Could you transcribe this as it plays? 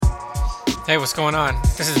Hey, what's going on?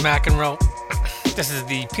 This is Mac and Ro. This is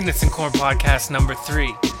the Peanuts and Corn Podcast number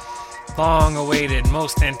 3. Long awaited,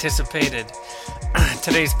 most anticipated.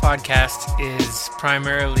 Today's podcast is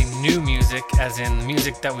primarily new music, as in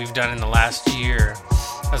music that we've done in the last year,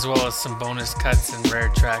 as well as some bonus cuts and rare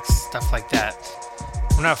tracks, stuff like that.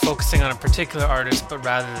 We're not focusing on a particular artist, but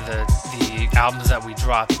rather the albums that we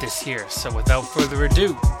dropped this year. So without further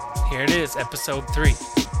ado, here it is, episode 3.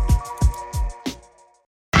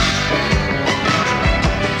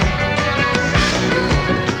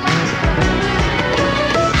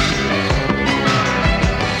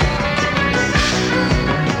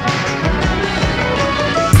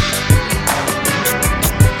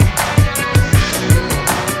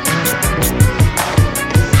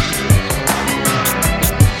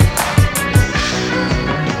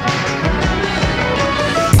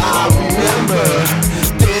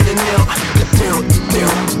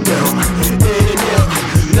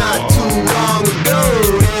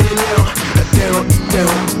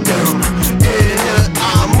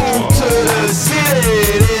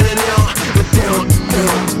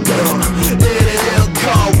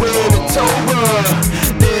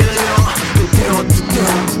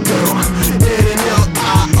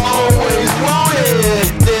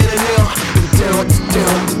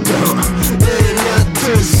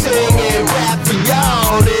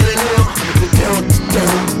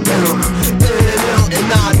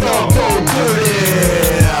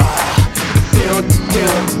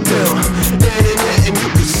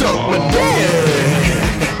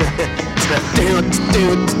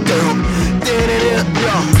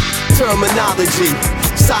 Terminology,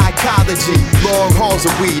 psychology, long hauls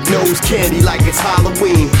of weed, nose candy like it's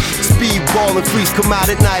Halloween. Speedball and freaks come out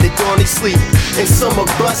at night at dawn they sleep. And some of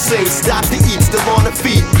us ain't stopped to eat, still on our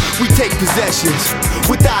feet. We take possessions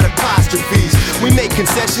without apostrophes. We make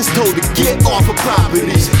concessions told to get off of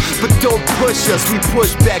properties. But don't push us, we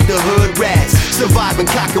push back the hood rats. Surviving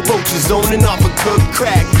cockroaches, owning off a cooked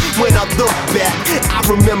crack. When I look back, I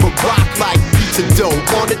remember rock like pizza dough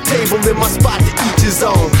on the table in my spot to each his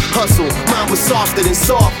own. Hustle, mine was softer than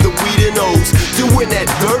soft, the weed and O's. Doing that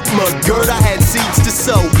dirt mud gird, I had seeds to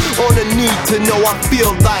sow. On a need to know, I feel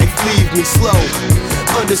life leave me slow.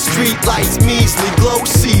 Under street lights, measly glow,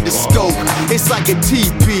 see the scope. It's like a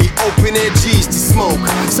TP, open air G's to smoke.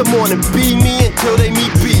 Some wanna be me until they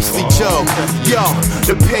meet Beastly Joe. Yo,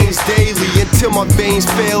 the pain's daily until my veins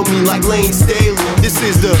fail me like Lane Staley. This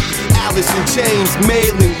is the Alice in Chains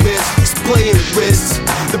mailing list, displaying wrists.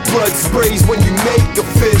 The blood sprays when you make a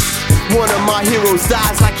fist. One of my heroes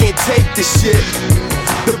dies, I can't take this shit.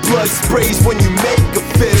 The blood sprays when you make a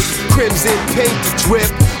fist. Crimson paint to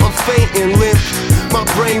drip, I'm fainting limp. My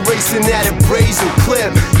brain racing at a brazen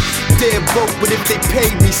clip. They're broke, but if they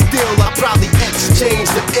paid me still, I'd probably exchange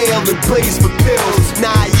the ale and blaze for pills.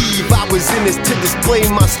 Naive, I was in this to display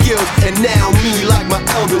my skills. And now me, like my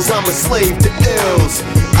elders, I'm a slave to ills.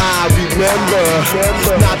 I remember,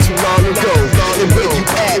 not too long ago. And where you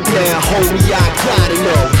at now, homie, I gotta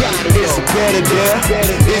know. Is it better there?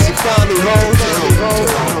 Is it finally home?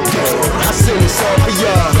 I sing this song for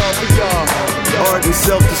y'all. Art and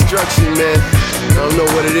self-destruction, man. I don't know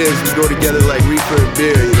what it is. We go together like reefer and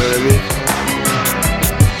beer, you know what I mean?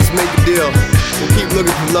 Let's make a deal. We'll keep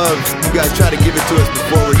looking for love. You guys try to give it to us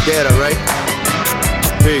before we're dead, alright?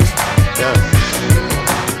 Peace. Yeah.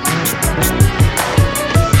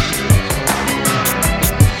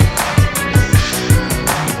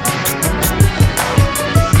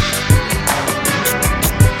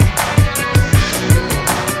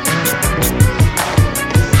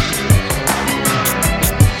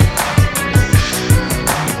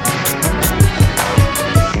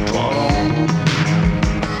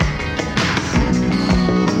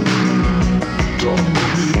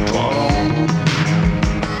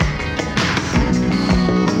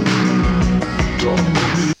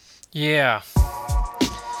 Yeah,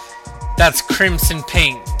 that's Crimson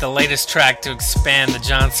Paint, the latest track to expand the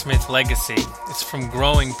John Smith legacy. It's from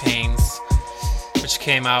Growing Pains, which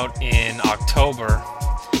came out in October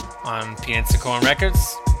on Peanuts and Corn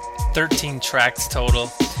Records. 13 tracks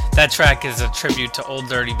total. That track is a tribute to Old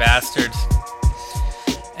Dirty Bastard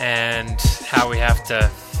and how we have to...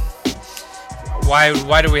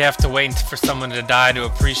 Why do we have to wait for someone to die to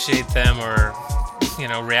appreciate them or, you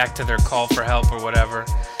know, react to their call for help or whatever?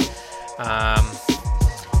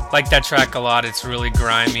 Like that track a lot. It's really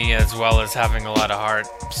grimy as well as having a lot of heart.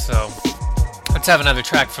 So let's have another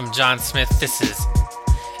track from John Smith. This is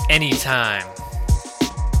Anytime.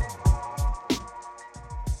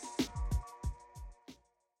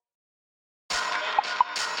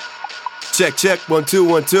 Check, check, 1 2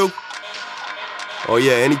 1 2. Oh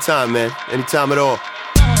yeah, anytime, man, anytime at all.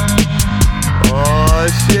 Oh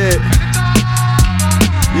shit.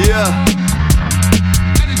 Yeah.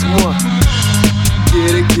 Come on.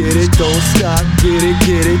 Get it, don't stop. Get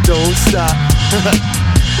it, don't stop.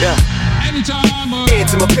 Yeah.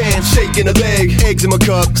 Hands in my pants, shaking a leg. Eggs in my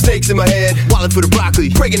cup, snakes in my head. Wallet for the broccoli,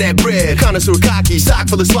 breaking that bread. Connoisseur cocky, sock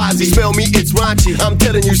full of swazi. Smell me, it's raunchy. I'm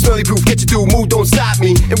telling you, smelly proof, get you through, move, don't stop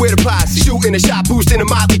me. And wear the posse, shoot in the shop, boosting a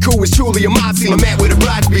motley crew is truly a moxie. I'm at where the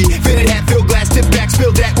bride be. Fitted hat, filled glass, tip back,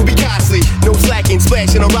 spilled that will be costly. No slacking,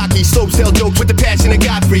 splashing on Rocky. Slopes tell jokes with the passion of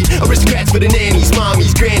Godfrey. Aristocrats for the nannies,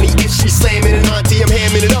 mommies, granny. If she's slamming an auntie, I'm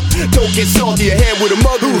hamming it up. Don't get salty, a hand with a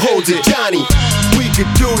mug, who holds it? Johnny. We could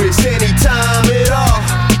do this anytime at all.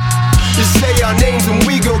 Just say our names and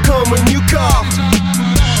we gon' come when you call.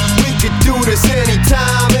 We could do this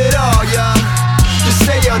anytime at all, y'all. Just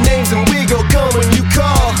say our names and we gon' come when you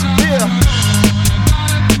call. Yeah.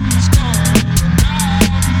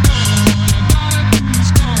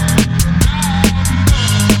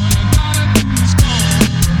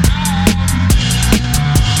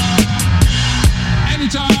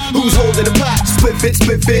 Who's holding the pot? Split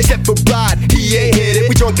fit, except for Rod, he ain't hit it.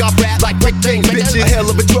 We drunk off rap like Rick James bitches. A hell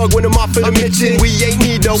of a drug when I'm off of the mission. We ain't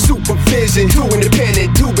need no supervision. Too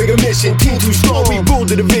independent, too big a mission. Team too strong, we rule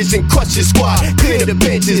the division. Crush your squad, clear the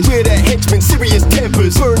benches. Clear the henchmen, serious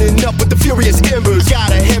tempers. Burning up with the furious embers. Got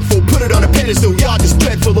a handful, put it on a pedestal. Y'all just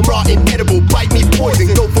dreadful, I'm raw inedible. Bite me poison,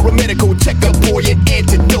 go for a medical checkup. Boy, an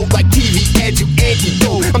antidote like TV ads, you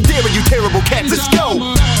antidote. I'm daring you terrible cats, let's go.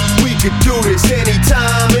 We could do this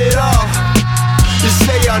anytime at all. Just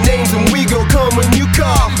say our names and we gon' come when you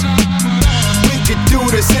call. We could do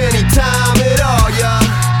this anytime at all, y'all.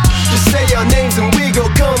 Just say our names and we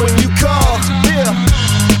gon' come when you call. Yeah.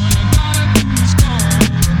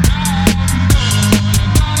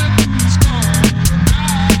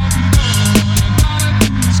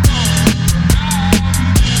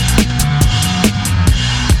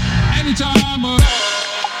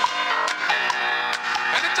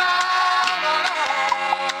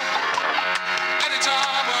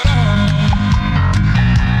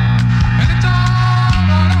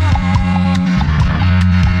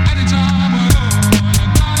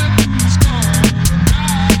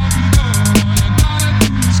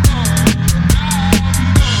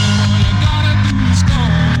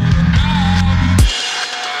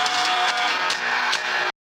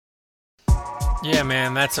 Yeah,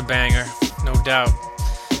 man, that's a banger, no doubt.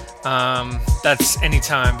 That's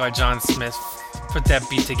Anytime by John Smith. Put that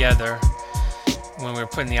beat together when we were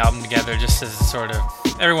putting the album together, just as a sort of,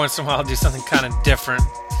 every once in a while I'll do something kind of different,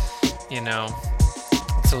 you know.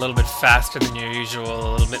 It's a little bit faster than your usual,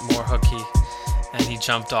 a little bit more hooky, and he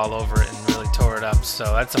jumped all over it and really tore it up, so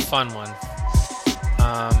that's a fun one.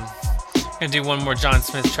 I'm gonna do one more John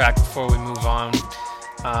Smith track before we move on.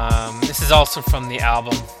 This is also from the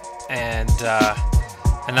album, and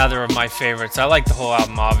another of my favorites. I like the whole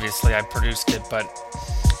album, obviously. I produced it, but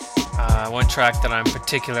one track that I'm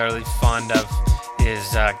particularly fond of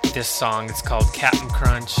is this song. It's called Captain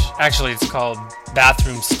Crunch. Actually, it's called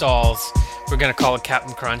Bathroom Stalls. We're going to call it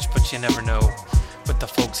Captain Crunch, but you never know what the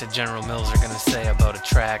folks at General Mills are going to say about a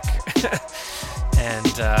track.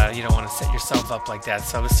 And you don't want to set yourself up like that.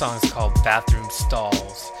 So this song is called Bathroom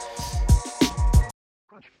Stalls.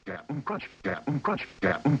 Captain Crunch, Captain Crunch,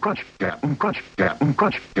 Captain Crunch, Captain Crunch, Captain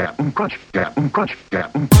Crunch, Captain Crunch, Captain Crunch,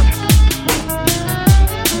 Captain Crunch.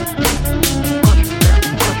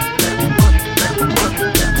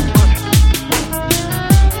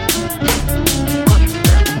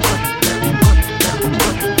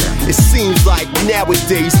 It seems like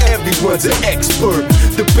nowadays everyone's an expert.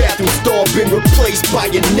 The bathroom stall been replaced by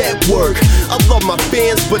a network. I love my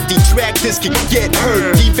fans, but detractors can get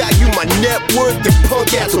hurt. Devalue my net worth, the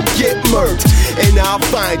punk ass will get murked. And I'll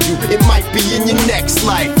find you, it might be in your next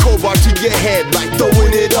life. Crowbar to your head like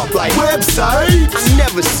throwing it up like website. I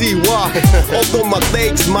never see why, although my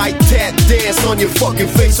legs might tap dance on your fucking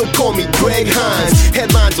face. So call me Greg Hines.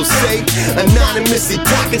 Headlines will say anonymously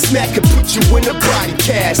talking smack could put you in a body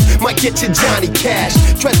cast. Might get you Johnny Cash,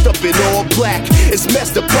 dressed up in all black. It's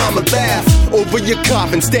messed up, I'ma laugh over your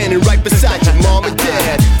coffin, standing right beside your mom and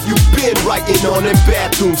dad. You been writing on them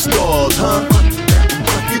bathroom stalls, huh?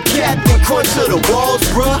 You Captain Crunch to the walls,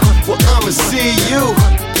 bruh. Well, I'ma see you.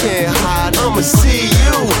 Can't hide, I'ma see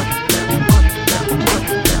you.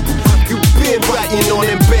 You been writing on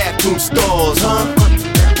them bathroom stalls, huh?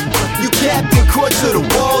 You Captain Crunch to the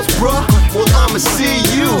walls, bruh. Well, I'ma see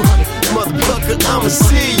you. Motherfucker, I'ma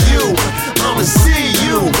see you. I'ma see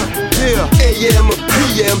you. Yeah, AM or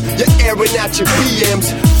PM, you're airing Whipping out your BMs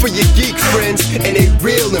for your geek friends, and they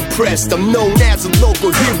real impressed. I'm known as a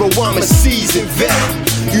local hero, I'm a seasoned vet.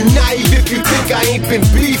 You naive if you think I ain't been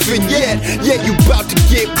beefing yet. Yeah, you bout to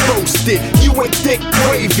get roasted. You ain't thick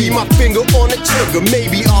gravy, my finger on the trigger.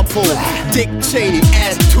 Maybe I'll pull Dick Cheney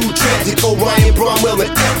as too tragic. Orion Bromwell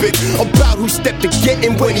and Epic about who stepped to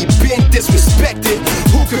getting when he been disrespected.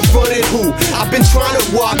 Who confronted who? I've been trying to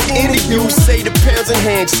walk into you. Say the pounds and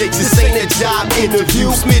handshakes, this ain't a job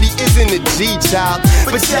interview. Smitty isn't a G-child,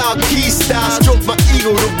 but y'all key style stroke my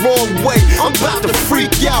ego the wrong way. I'm about to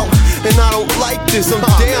freak out, and I don't like this. I'm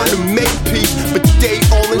down to make peace, but they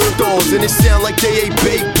all in stores, and it sound like they ate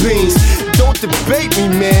baked beans. Don't debate me,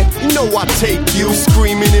 man, you know I take you.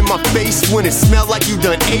 Screaming in my face when it smell like you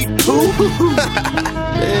done ate poo.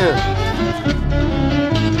 Damn.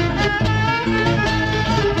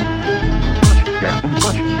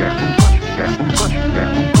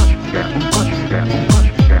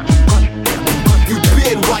 You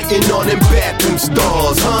been writing on them bathroom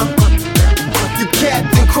stalls, huh? You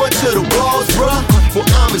Captain Crunch of the walls, bruh? Well,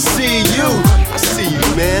 I'ma see you. I see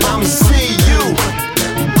you, man, I'ma see you.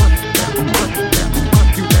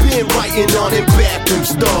 You been writing on them bathroom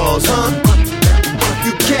stalls, huh?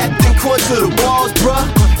 You Captain Crunch of the walls, bruh?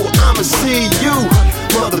 Well, I'ma see you.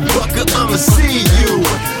 Motherfucker, I'ma see you.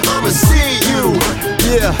 I'ma see you.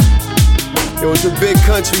 Yeah. Yo, it's a big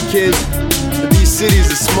country, kids, but these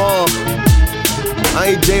cities are small.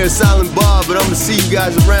 I ain't Jay or Silent Bob, but I'ma see you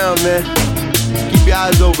guys around, man. Keep your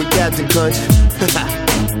eyes open, Captain Crunch.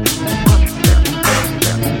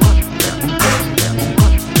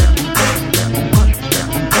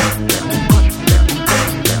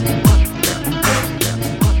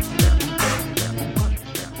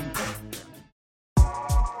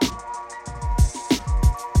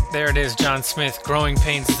 There it is, John Smith. Growing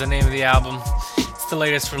Pains is the name of the album. It's the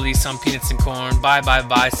latest release on Peanuts and Corn. Buy,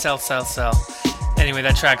 sell, sell, sell. Anyway,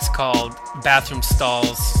 that track's called Bathroom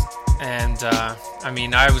Stalls. And, I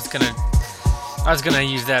was gonna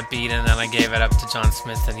use that beat, and then I gave it up to John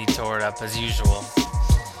Smith, and he tore it up as usual.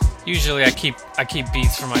 Usually I keep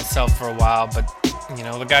beats for myself for a while, but,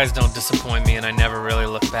 the guys don't disappoint me, and I never really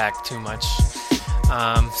look back too much.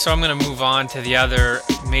 So I'm going to move on to the other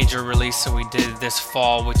major release that we did this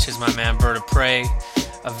fall, which is my man Bird of Prey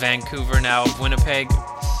of Vancouver, now of Winnipeg.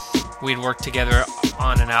 We'd worked together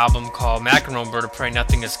on an album called McEnroe Bird of Prey,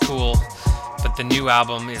 Nothing Is Cool, but the new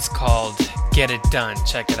album is called Get It Done.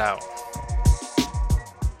 Check it out.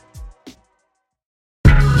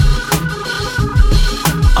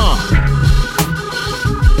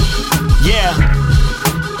 Yeah.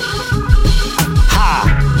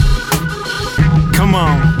 Ha. Come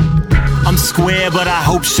on. I'm square, but I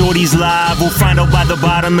hope Shorty's live. We'll find out by the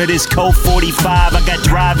bottom of this Colt 45. I got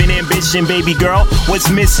drive and ambition, baby girl. What's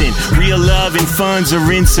missing? Real love and funds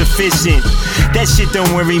are insufficient. That shit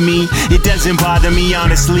don't worry me. It doesn't bother me,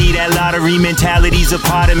 honestly. That lottery mentality's a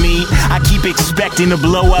part of me. I keep expecting to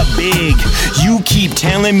blow up big. You keep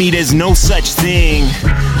telling me there's no such thing.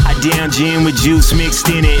 I down gin with juice mixed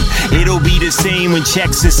in it. It'll be the same when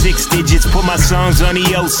checks are 6 digits. Put my songs on the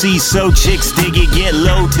OC so chicks dig it. Get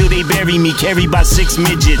low till they bury me, carried by 6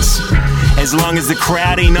 midgets. As long as the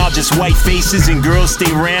crowd ain't all just white faces and girls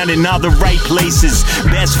stay round in all the right places.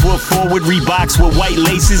 Best foot forward Reeboks with white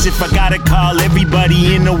laces. If I gotta call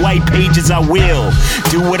everybody in the white pages, I will.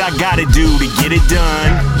 Do what I gotta do to get it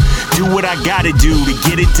done. Do what I gotta do to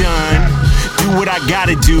get it done. Do what I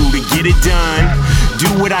gotta do to get it done. Do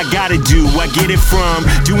what I gotta do, I get it from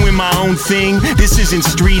doing my own thing. This isn't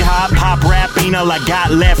street hop, pop rap ain't all I got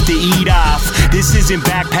left to eat off. This isn't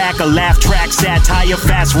backpack, a laugh track, satire,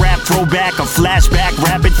 fast rap, throwback, a flashback,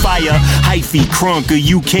 rapid fire, hyphy, crunk, a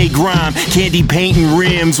UK grime, candy painting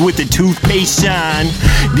rims with a toothpaste shine.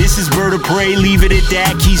 This is Bird of Prey, leave it at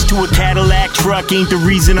that. Keys to a Cadillac truck ain't the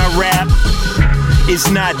reason I rap. It's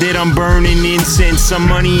not that I'm burning incense, some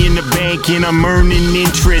money in the bank and I'm earning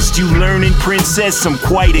interest. You learning, princess, I'm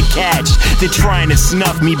quite a catch. They're trying to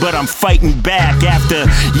snuff me, but I'm fighting back. After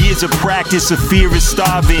years of practice, a fear of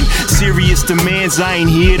starving. Serious demands, I ain't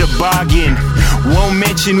here to bargain. Won't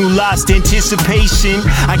mention who lost anticipation.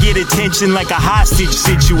 I get attention like a hostage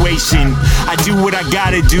situation. I do what I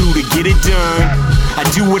gotta do to get it done. I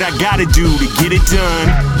do what I gotta do to get it done.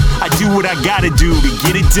 I do what I gotta do to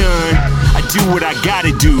get it done. I do what I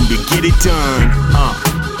gotta do to get it done.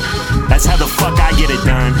 That's how the fuck I get it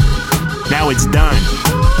done. Now it's done.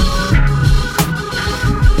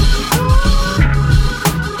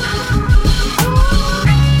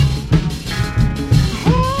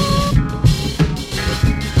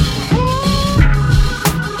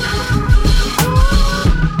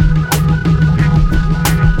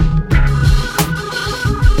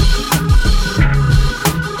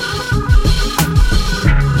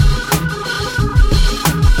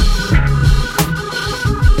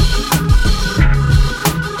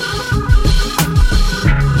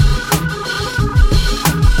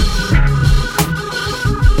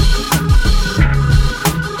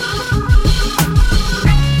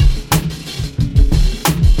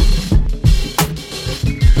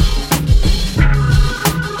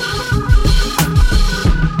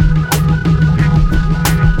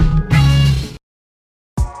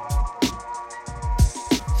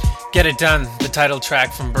 Get It Done, the title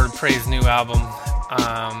track from Bird of Prey's new album.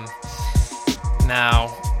 Now,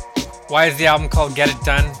 why is the album called Get It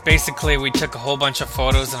Done? Basically, we took a whole bunch of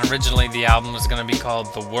photos, and originally the album was going to be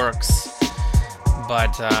called The Works.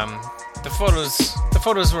 But the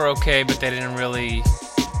photos were okay, but they didn't really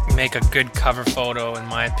make a good cover photo, in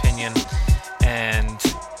my opinion. And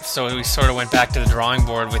so we sort of went back to the drawing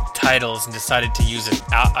board with titles and decided to use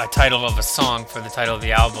a title of a song for the title of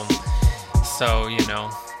the album. So,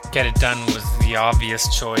 Get It Done was the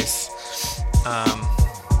obvious choice.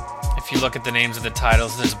 If you look at the names of the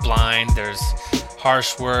titles, there's Blind, there's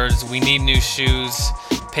Harsh Words, We Need New Shoes,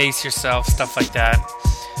 Pace Yourself, stuff like that.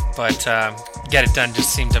 But Get It Done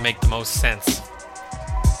just seemed to make the most sense.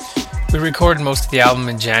 We recorded most of the album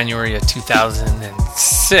in January of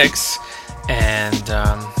 2006, and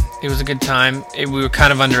it was a good time. We were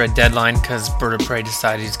kind of under a deadline because Bird of Prey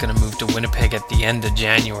decided he's going to move to Winnipeg at the end of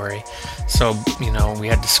January. So, we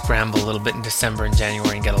had to scramble a little bit in December and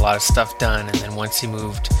January and get a lot of stuff done. And then once he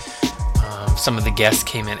moved, some of the guests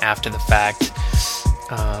came in after the fact.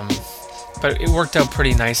 But it worked out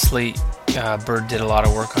pretty nicely. Bird did a lot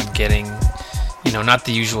of work on getting, not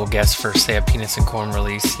the usual guests for, say, a Peanuts and Corn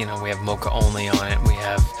release. We have Mocha Only on it. We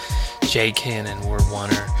have J-Kin and Word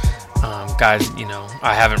Oner. Guys,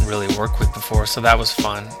 I haven't really worked with before, so that was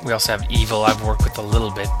fun. We also have Evil I've worked with a little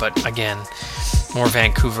bit, but again, more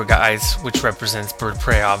Vancouver guys, which represents Bird of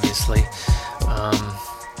Prey, obviously.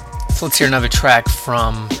 So let's hear another track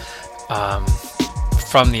from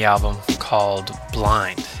the album called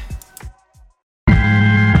Blind.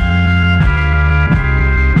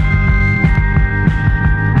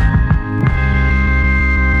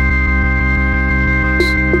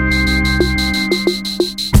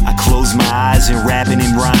 My eyes and rapping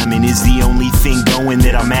and rhyming is the only thing going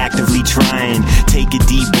that I'm actively trying. Take a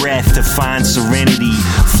deep breath to find serenity.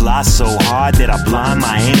 Fly so hard that I blind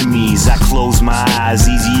my enemies. I close my eyes,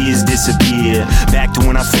 these years disappear. Back to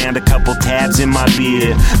when I found a couple tabs in my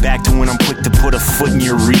beer. Back to when I'm quick to put a foot in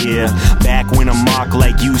your rear. Back when I'm marked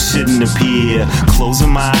like you shouldn't appear.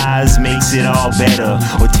 Closing my eyes makes it all better.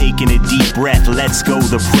 Or taking a deep breath, let's go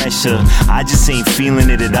the pressure. I just ain't feeling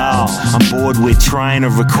it at all. I'm bored with trying to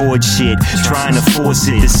record shit, trying to force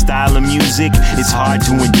it. This style of music, it's hard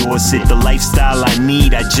to endorse it. The lifestyle I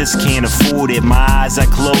need, I just can't afford it. My eyes are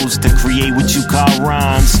closed to create what you call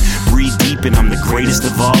rhymes. Breathe deep and I'm the greatest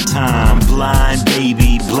of all time. Blind,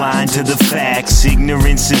 baby, blind to the facts.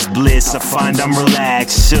 Ignorance is bliss, I find I'm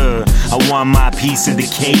relaxed. Sure, I want my piece of the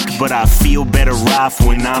cake, but I feel better off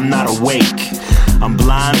when I'm not awake. I'm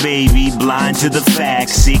blind, baby, blind to the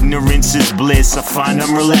facts. Ignorance is bliss, I find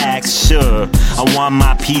I'm relaxed. Sure, I want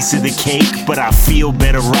my piece of the cake, but I feel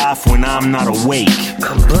better off when I'm not awake.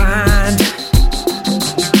 I'm blind,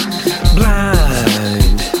 blind,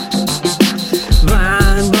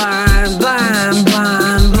 blind, blind, blind,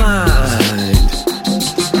 blind, blind.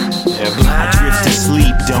 Yeah, blind. I drift to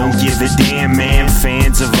sleep, don't give a damn, man.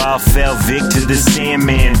 Fans of all fell Vic to the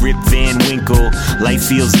Sandman. Rip Van Winkle, life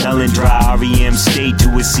feels dull and dry. REM stayed to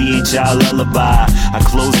a CHR lullaby. I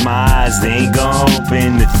close my eyes, they ain't gon'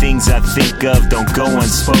 open. The things I think of don't go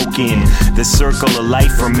unspoken. The circle of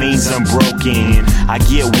life remains unbroken. I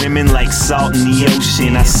get women like salt in the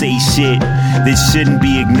ocean. I say shit that shouldn't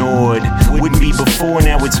be ignored. Wouldn't be before,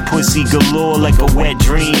 now it's pussy galore like a wet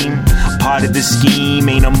dream. Part of the scheme,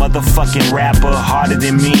 ain't a motherfucking rapper harder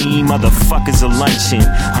than me. Motherfuckers are lunching,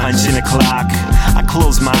 punching the clock. I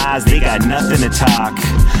close my eyes, they got nothing to talk.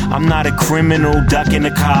 I'm not a criminal ducking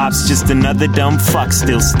the cops, just another dumb fuck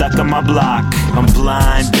still stuck on my block. I'm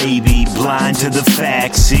blind, baby, blind to the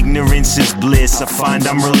facts. Ignorance is bliss, I find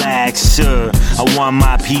I'm relaxed. Sure, I want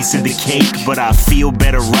my piece of the cake, but I feel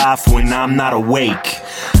better off when I'm not awake.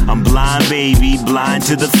 I'm blind, baby, blind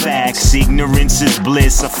to the facts. Ignorance is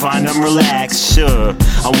bliss, I find I'm relaxed. Sure,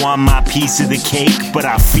 I want my piece of the cake, but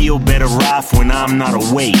I feel better off when I'm not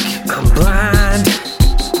awake. I'm blind,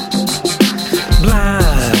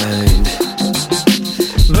 blind,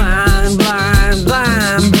 blind, blind,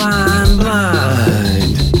 blind, blind,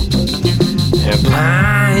 blind. Yeah,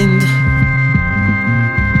 blind.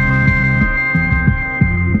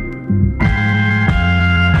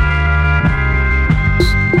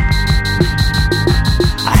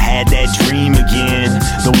 I had that dream again,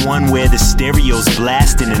 the one where the stereo's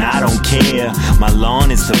blasting and I don't care. My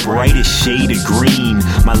lawn is the brightest shade of green.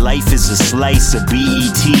 My life is a slice of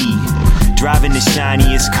BET. Driving the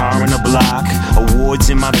shiniest car in the block. Awards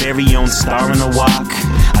in my very own star in the walk.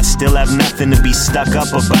 I still have nothing to be stuck up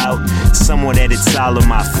about. Someone edits all of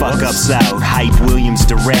my fuck ups out. Hype Williams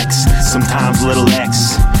directs, sometimes Little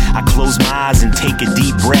X. I close my eyes and take a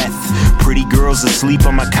deep breath. Pretty girls asleep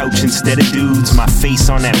on my couch instead of dudes. My face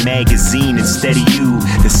on that magazine instead of you.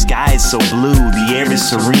 The sky is so blue, the air is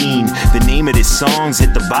serene. The name of this song's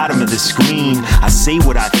at the bottom of the screen. I say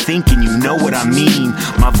what I think and you know what I mean.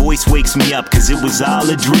 My voice wakes me up cause it was all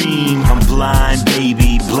a dream. I'm blind,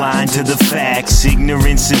 baby, blind to the facts.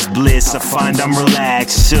 Ignorance is bliss, I find I'm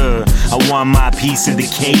relaxed. Sure, I want my piece of the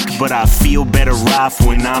cake, but I feel better off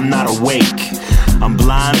when I'm not awake. I'm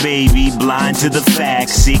blind, baby, blind to the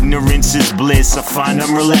facts. Ignorance is bliss, I find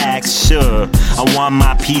I'm relaxed. Sure, I want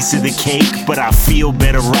my piece of the cake, but I feel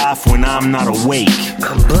better off when I'm not awake.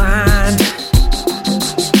 I'm blind,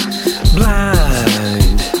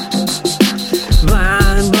 blind,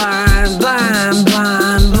 blind, blind, blind,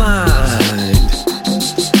 blind, blind.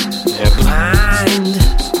 Yeah, blind,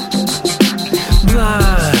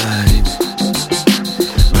 blind,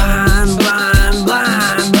 blind, blind,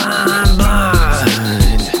 blind, blind, blind.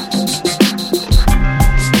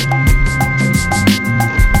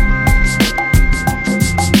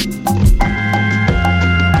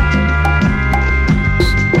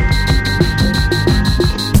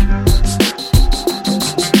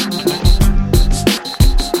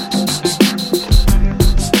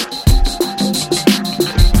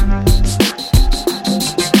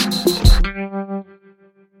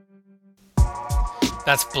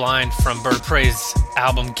 That's Blind from Bird of Prey's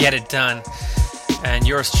album Get It Done, and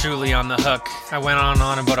yours truly on the hook. I went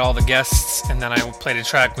on about all the guests, and then I played a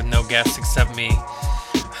track with no guests except me.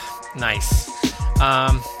 Nice.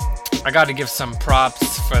 I got to give some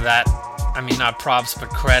props for that. I mean, not props, but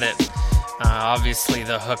credit. Obviously,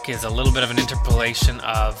 the hook is a little bit of an interpolation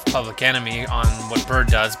of Public Enemy on what Bird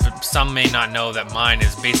does, but some may not know that mine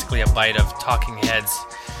is basically a bite of Talking Heads'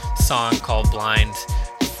 song called Blind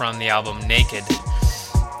from the album Naked.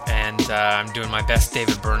 And I'm doing my best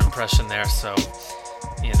David Byrne impression there, so,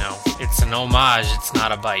 you know, it's an homage, it's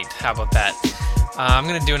not a bite. How about that? I'm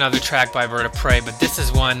going to do another track by Bird of Prey, but this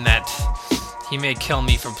is one that he may kill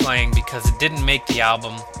me for playing because it didn't make the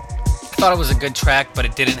album. I thought it was a good track, but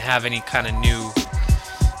it didn't have any kind of new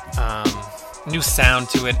sound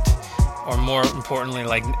to it, or more importantly,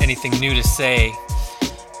 like anything new to say.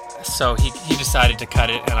 So he decided to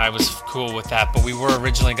cut it, and I was cool with that. But we were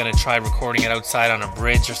originally going to try recording it outside on a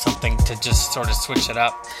bridge or something to just sort of switch it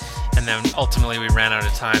up. And then ultimately we ran out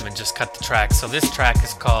of time and just cut the track. So this track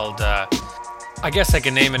is called, I guess I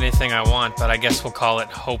can name it anything I want, but I guess we'll call it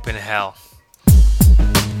Hope in Hell.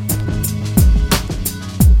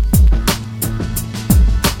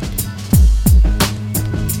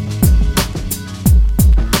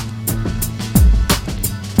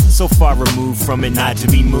 So far removed from it not to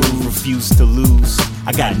be moved, refuse to lose,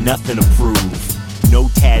 I got nothing to prove. No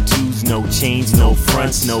tattoos, no chains, no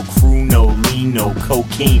fronts, no crew, no lean, no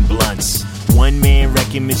cocaine blunts. One man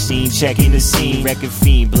wrecking machine, checking the scene, record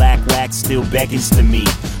fiend, black wax still beckons to me.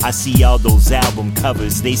 I see all those album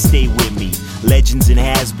covers, they stay with me. Legends and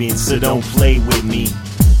has-beens, so don't play with me.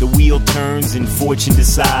 The wheel turns and fortune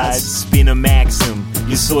decides. Spin a maxim,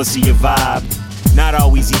 your source of your vibe. Not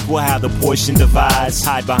always equal how the portion divides.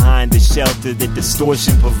 Hide behind the shelter that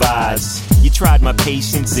distortion provides. You tried my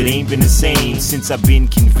patience, it ain't been the same since I've been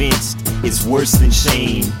convinced it's worse than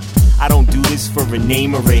shame. I don't do this for a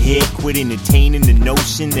name or a hit. Quit entertaining the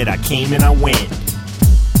notion that I came and I went.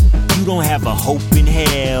 You don't have a hope in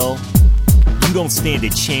hell. You don't stand a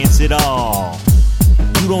chance at all.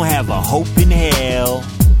 You don't have a hope in hell.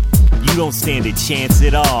 You don't stand a chance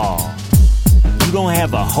at all. You don't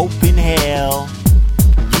have a hope in hell.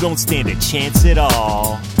 You don't stand a chance at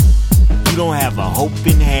all. You don't have a hope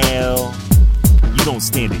in hell. You don't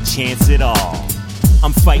stand a chance at all.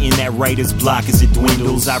 I'm fighting that writer's block as it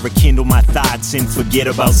dwindles. I rekindle my thoughts and forget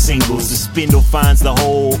about singles. The spindle finds the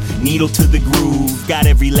hole, needle to the groove. Got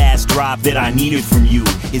every last drop that I needed from you.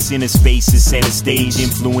 It's in a space, it's center stage.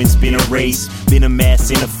 Influence been erased, been a mess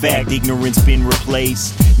in effect. Ignorance been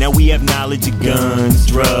replaced. Now we have knowledge of guns,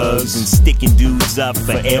 drugs, and sticking dudes up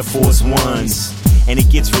for Air Force Ones. And it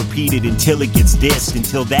gets repeated until it gets dissed,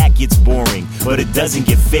 until that gets boring, but it doesn't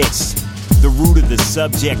get fixed. The root of the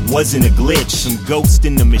subject wasn't a glitch, some ghost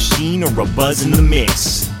in the machine or a buzz in the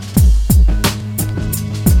mix.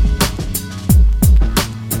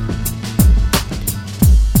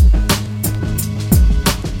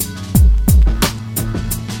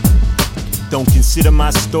 Don't consider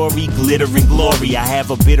my story glitter and glory. I have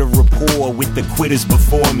a bitter rapport with the quitters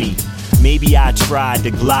before me. Maybe I tried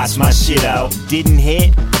to gloss my shit out, didn't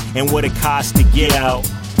hit, and what it cost to get out.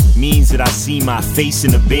 Means that I see my face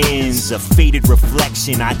in the bins, a faded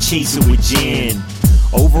reflection, I chase it with gin.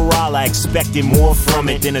 Overall, I expected more from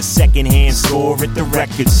it than a secondhand score at the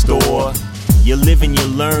record store. You live and you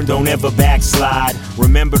learn, don't ever backslide.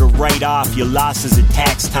 Remember to write off your losses at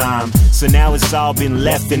tax time. So now it's all been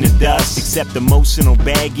left in the dust, except emotional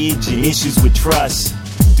baggage and issues with trust.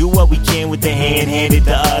 Do what we can with the hand handed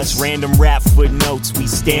to us. Random rap footnotes, we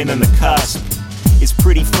stand on the cusp. It's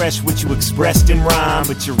pretty fresh what you expressed in rhyme,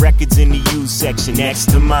 but your record's in the used section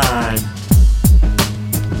next to mine.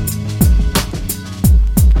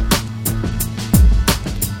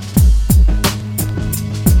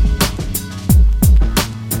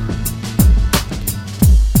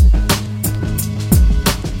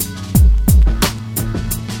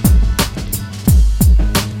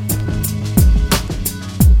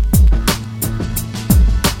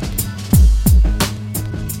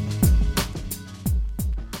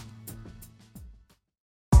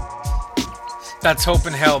 That's Hope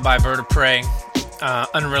in Hell by Bird of Prey.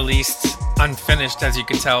 Unreleased, unfinished, as you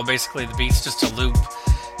can tell. Basically, the beat's just a loop.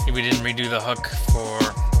 We didn't redo the hook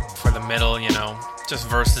for the middle, you know, just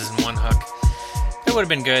verses and one hook. It would have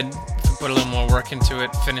been good if we put a little more work into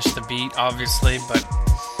it, finish the beat, obviously, but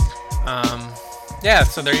yeah,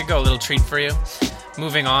 so there you go, a little treat for you.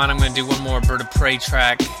 Moving on, I'm going to do one more Bird of Prey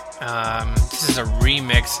track. This is a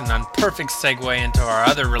remix and a perfect segue into our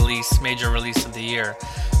other release, major release of the year.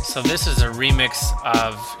 So this is a remix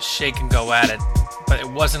of Shake and Go At It, but it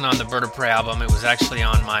wasn't on the Bird of Prey album. It was actually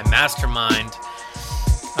on my Mastermind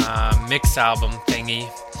mix album thingy.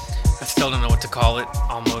 I still don't know what to call it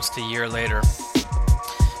almost a year later.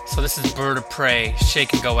 So this is Bird of Prey,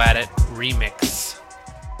 Shake and Go At It remix.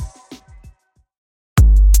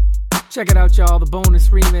 Check it out, y'all, the bonus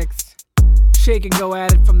remix. Shake and Go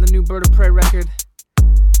At It from the new Bird of Prey record.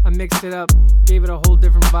 I mixed it up, gave it a whole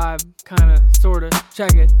different vibe, kinda, sorta.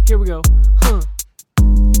 Check it, here we go.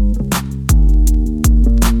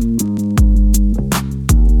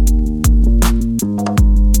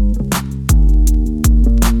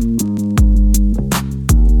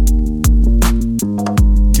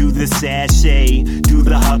 Do the sachet, do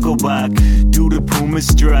the hucklebuck, do the Puma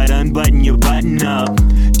strut, unbutton your button up.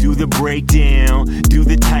 Do the breakdown, do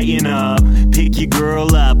the tighten up. Pick your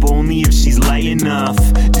girl up, only if she's light enough.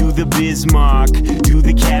 Do the Bismarck, do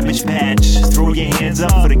the Cabbage Patch. Throw your hands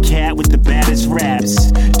up for the cat with the baddest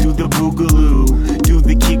raps. Do the Boogaloo, do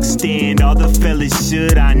the kickstand. All the fellas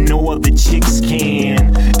should, I know all the chicks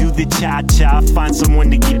can. Do the cha-cha, find someone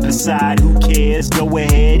to get beside. Who cares? Go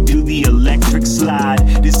ahead, do the electric slide.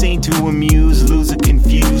 This ain't to amuse, lose or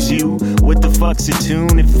confuse you. What the fuck's a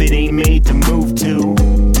tune if it ain't made to move to?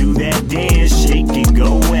 Do that dance, shake and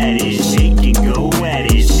go at it. Shake and go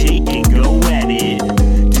at it, shake and go at it.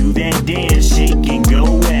 Do that dance, shake and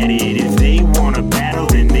go at it. If they wanna battle,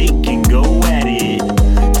 then they can go at it.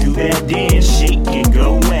 Do that dance, shake and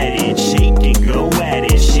go at it. Shake and go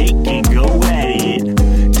at it, shake and go at it.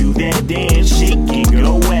 Do that dance, shake and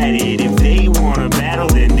go at it. If they wanna battle,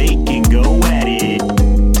 then they can go at it.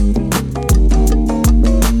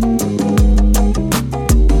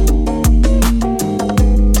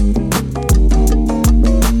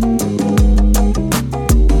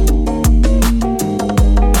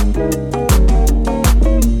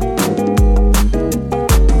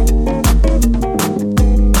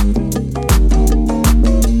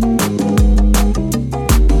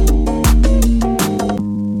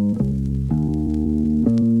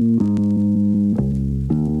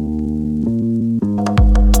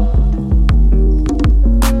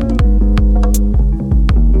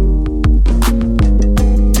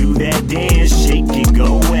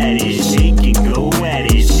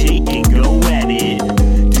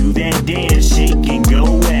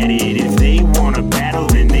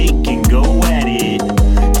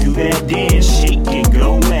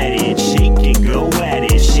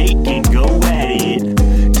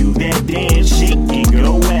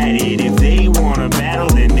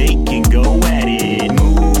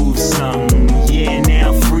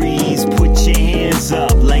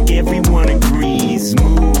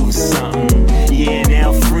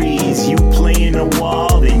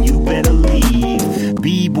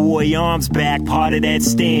 Back part of that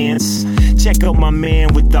stance. Check out my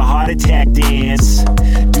man with the heart attack dance.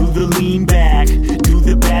 Do the lean back, do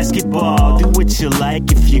the basketball. Do what you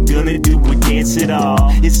like if you're gonna do a dance at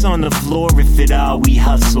all. It's on the floor if at all we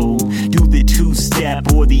hustle. Do the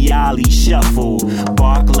two-step or the ollie shuffle.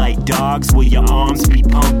 Bark like dogs while your arms be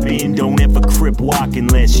pumping. Don't ever crip walk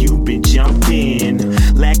unless you've been jumped in.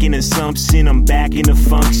 Lacking assumption, I'm back in the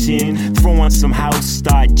function. Throw on some house,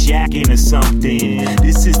 start jacking or something.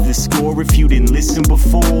 This is the score if you didn't listen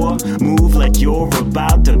before. Move like you're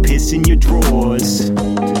about to piss in your drawers. Do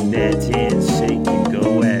that dance, shake and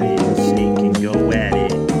go at it. Shake and go at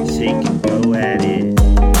it. Shake and go at it.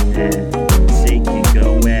 Shake and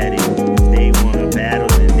go at it. If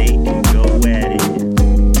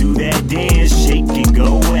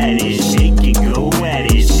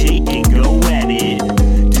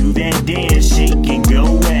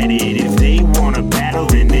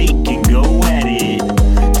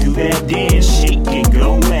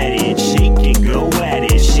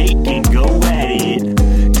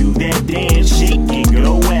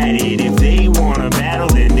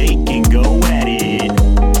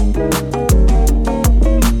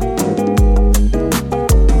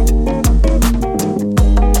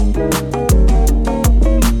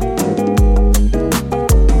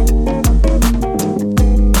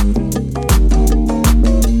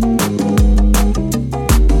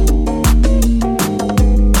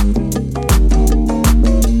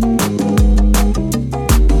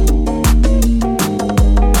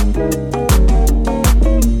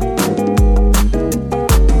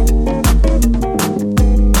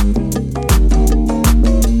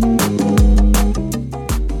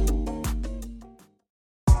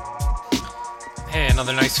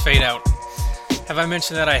another nice fade out. Have I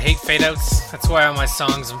mentioned that I hate fade outs? That's why all my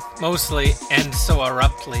songs mostly end so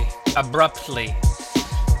abruptly.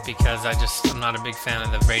 Because I'm not a big fan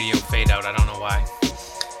of the radio fade out. I don't know why.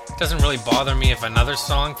 It doesn't really bother me if another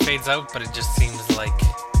song fades out, but it just seems like,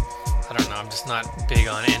 I don't know, I'm just not big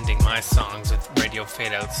on ending my songs with radio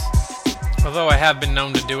fade outs. Although I have been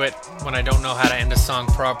known to do it when I don't know how to end a song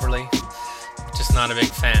properly. Just not a big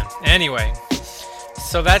fan. Anyway,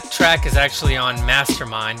 so that track is actually on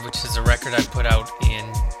Mastermind, which is a record I put out in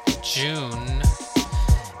June,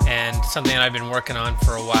 and something that I've been working on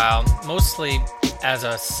for a while, mostly as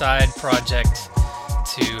a side project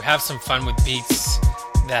to have some fun with beats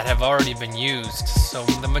that have already been used. So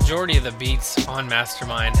the majority of the beats on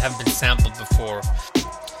Mastermind have been sampled before.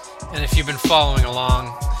 And if you've been following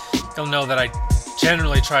along, you'll know that I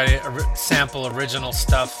generally try to sample original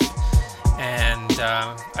stuff, and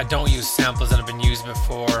I don't use samples that have been used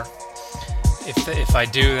before. If I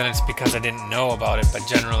do, then it's because I didn't know about it, but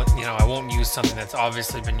generally, I won't use something that's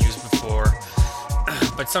obviously been used before.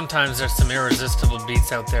 But sometimes there's some irresistible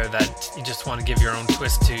beats out there that you just want to give your own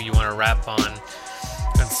twist to, you want to rap on.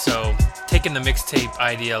 And so, taking the mixtape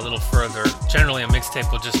idea a little further, generally a mixtape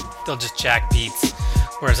they'll just jack beats,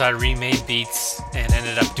 whereas I remade beats and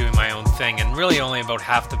ended up doing my own thing, and really only about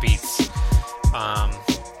half the beats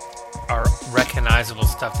are recognizable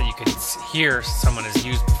stuff that you could hear someone has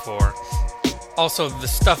used before. Also, the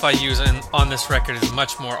stuff I use on this record is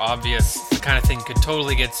much more obvious, the kind of thing you could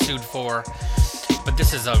totally get sued for. But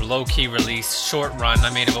this is a low-key release, short run. I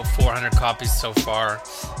made about 400 copies so far.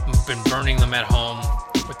 I've been burning them at home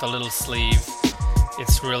with a little sleeve.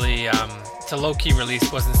 It's really, it's a low-key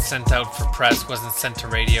release, wasn't sent out for press, wasn't sent to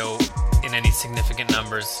radio in any significant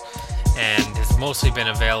numbers, and has mostly been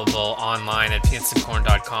available online at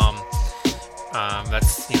peanutsandcorn.com.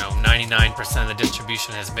 That's, 99% of the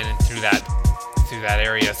distribution has been through that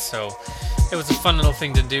area, so it was a fun little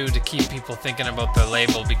thing to do to keep people thinking about the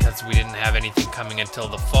label because we didn't have anything coming until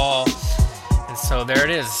the fall. And so there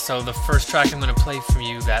it is. So the first track I'm going to play for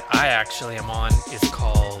you that I actually am on is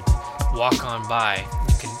called Walk On By.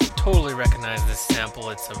 You can totally recognize this sample.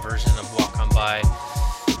 It's a version of Walk On By,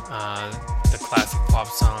 the classic pop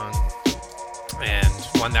song, and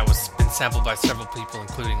one that was been sampled by several people,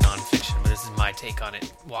 including Nonfiction, but this is my take on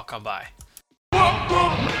it. Walk On By. Walk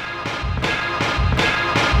on.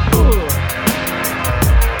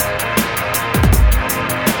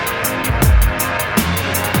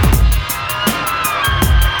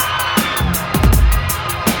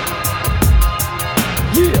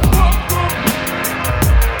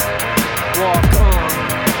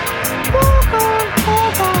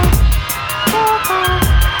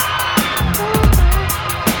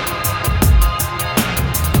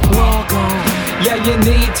 You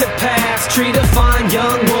need to pass. Treat a fine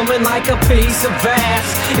young woman like a piece of ass.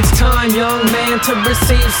 It's time, young man, to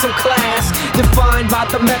receive some class, defined by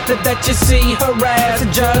the method that you see her as.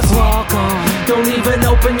 Just walk on, don't even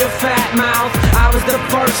open your fat mouth. I was the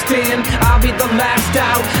first in, I'll be the last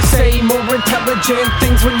out. Say more intelligent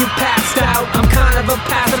things when you passed out. I'm kind of a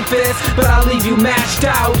pacifist, but I'll leave you mashed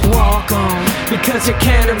out. Walk on, because your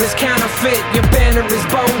canner is counterfeit. Your banner is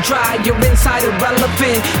bone dry, your inside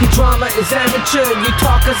irrelevant. Your drama is amateur, you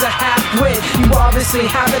talk as a half-wit. You obviously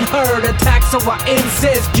haven't heard attack, so I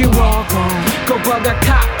insist you walk on. Go bug a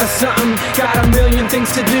cop or something. Got a million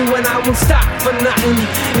things to do and I won't stop for nothing.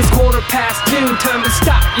 It's 2:15, time to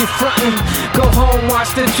stop you frontin'. Go home,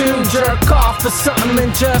 watch the two jerk off or something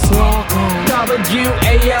and just walk on.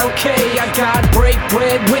 W-A-L-K, I got break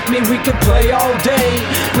bread with me, we could play all day.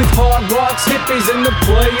 With hard rocks, hippies, and the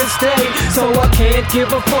players stay. So I can't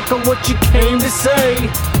give a fuck on what you came to say.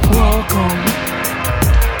 Walk on.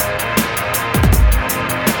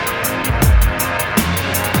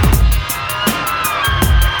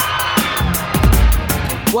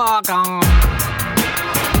 Walk on,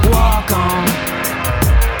 walk on.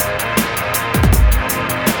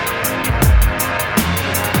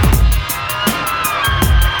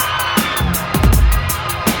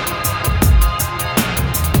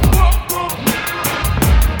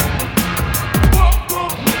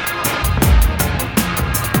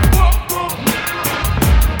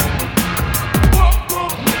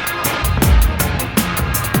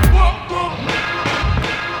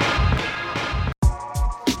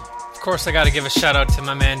 Of course, I got to give a shout out to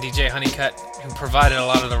my man DJ Honeycutt, who provided a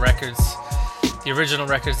lot of the records, the original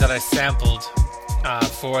records that I sampled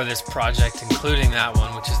for this project, including that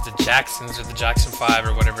one, which is the Jacksons or the Jackson 5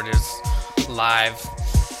 or whatever it is, live.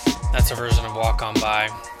 That's a version of Walk On By.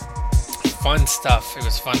 Fun stuff. It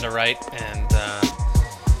was fun to write and,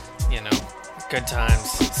 good times.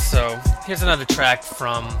 So here's another track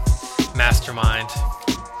from Mastermind.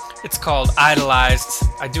 It's called Idolized.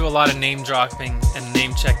 I do a lot of name dropping and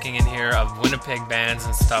name checking in here of Winnipeg bands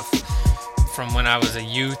and stuff from when I was a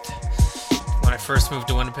youth. When I first moved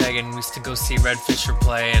to Winnipeg and we used to go see Red Fisher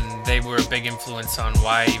play, and they were a big influence on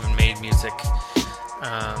why I even made music.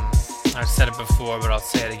 I've said it before, but I'll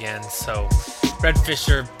say it again. So, Red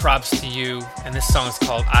Fisher, props to you, and this song is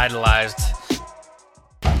called Idolized.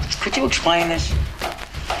 Could you explain this?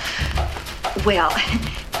 Well,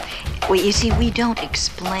 you see, we don't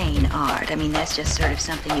explain art. I mean, that's just sort of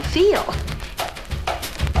something you feel.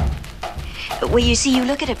 Well, you see, you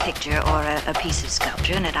look at a picture or a piece of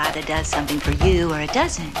sculpture, and it either does something for you or it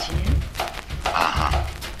doesn't, you know? Uh-huh.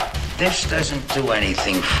 This doesn't do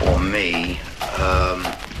anything for me.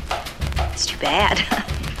 It's too bad.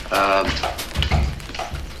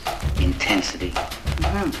 Intensity.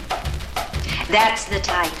 Mm-hmm. That's the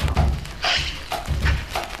title.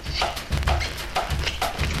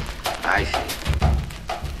 I see.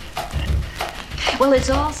 Well, it's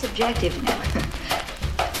all subjective now.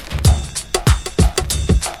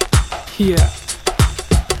 Yeah.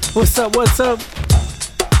 What's up?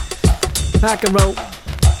 Rock and roll.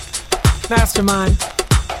 Mastermind.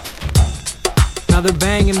 Another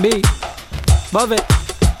banging beat. Love it.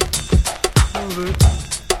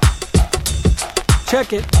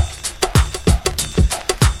 Check it.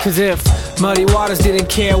 Cause if Muddy Waters didn't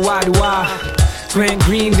care, why do I? Grant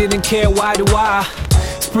Green didn't care, why do I?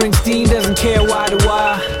 Springsteen doesn't care, why do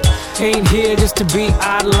I? Ain't here just to be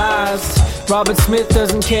idolized. Robert Smith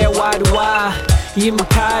doesn't care, why do I? Ian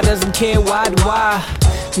MacKaye doesn't care, why do I?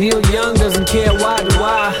 Neil Young doesn't care, why do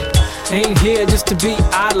I? Ain't here just to be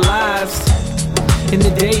idolized. In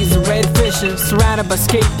the days of Red Fisher, surrounded by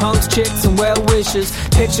skate punks, chicks, and well-wishers.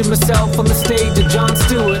 Pictured myself on the stage of Jon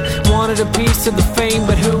Stewart. Wanted a piece of the fame,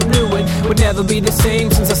 but who knew it would never be the same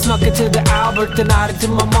since I snuck it to the Albert. Denied it to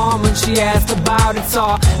my mom when she asked about it.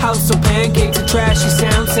 Saw House of Pancakes, a trashy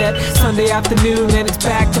sound set. Sunday afternoon, and it's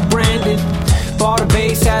back to Brandon. Bought a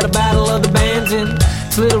bass at a battle of the bands in.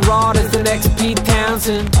 It's Little Rod as the next Pete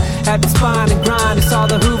Townsend. At the spine and grind, I saw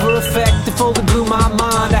the Hoover effect. It fully blew my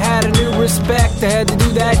mind, I had a new respect. I had to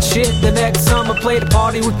do that shit. The next summer, played a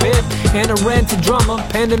party with Pip and a rented drummer.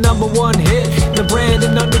 Penned a #1 hit in the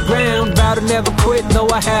Brandon Underground. Vow to never quit, though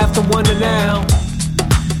I have to wonder now.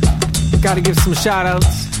 Gotta give some shout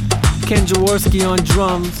outs. Ken Jaworski on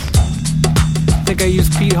drums. Think I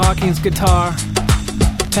used Pete Hawkins' guitar.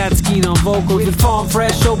 Pat Skeen on vocals, with Farm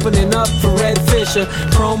Fresh opening up for Red Fisher.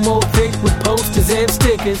 Promo thick with posters and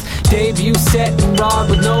stickers. Debut set and Rod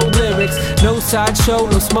with no lyrics. No sideshow,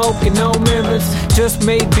 no smoke and no mirrors. Just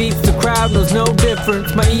made beats, the crowd knows no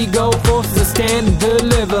difference. My ego forces a stand and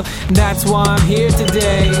deliver, and that's why I'm here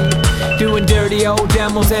today. Doing dirty old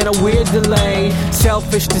demos and a weird delay.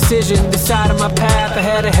 Selfish decision, deciding my path. I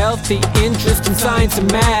had a healthy interest in science and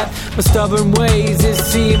math. My stubborn ways is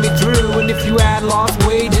seeing me through, and if you add lost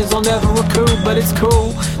wages, I'll never recoup, but it's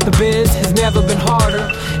cool. The biz has never been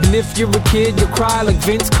harder, and if you're a kid, you'll cry like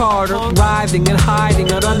Vince Carter. Writhing and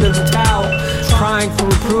hiding out under the towel, crying for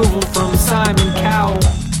approval from Simon Cowell.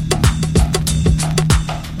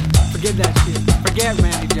 Forget that shit. Forget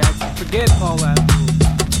Randy Jackson. Forget Paul Abdul.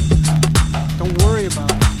 Don't worry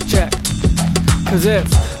about it. Check. Cause if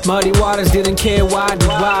Muddy Waters didn't care, why do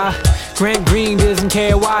I? Grant Green doesn't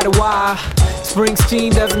care, why do I?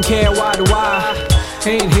 Springsteen doesn't care, why do I?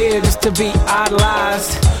 Ain't here just to be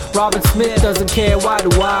idolized. Robert Smith doesn't care, why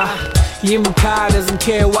do I? Ian MacKaye doesn't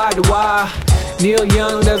care, why do I? Neil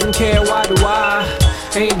Young doesn't care, why do I?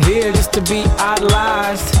 Ain't here just to be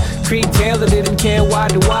idolized. Creed Taylor didn't care, why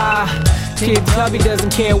do I? Kid Tubby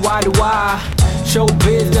doesn't care, why do I?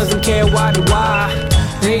 Showbiz doesn't care, why do I?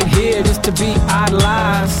 Ain't here just to be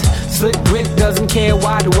idolized. Slick Rick doesn't care,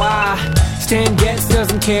 why do I? Stan Getz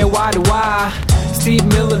doesn't care, why do I? Steve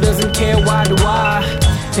Miller doesn't care, why do I?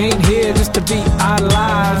 Ain't here just to be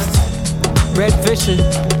idolized. Red Fisher,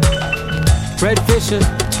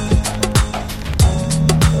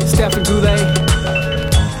 Stephen Goulet,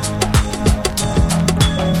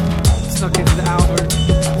 snuck into the Albert,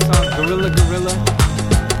 saw Gorilla, I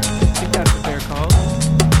think that's what they're called.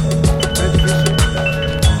 Red Fisher.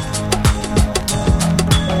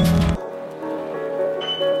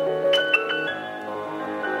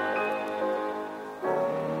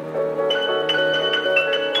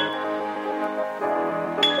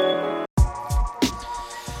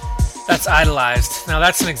 That's Idolized. Now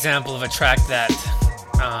that's an example of a track that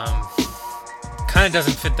kind of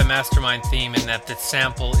doesn't fit the Mastermind theme in that the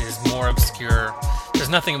sample is more obscure. There's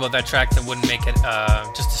nothing about that track that wouldn't make it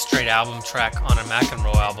just a straight album track on a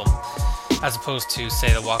McEnroe album. as opposed to,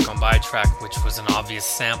 say, the Walk On By track, which was an obvious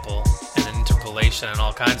sample and an interpolation and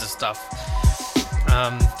all kinds of stuff.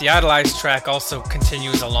 The Idolize track also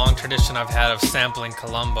continues a long tradition I've had of sampling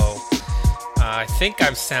Columbo. I think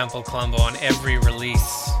I've sampled Columbo on every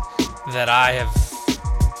release that I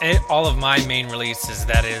have, all of my main releases,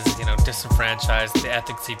 that is, Disenfranchised, the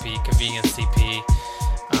Ethics EP, Convenience EP,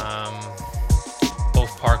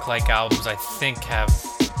 both Park-like albums, I think, have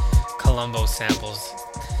Columbo samples.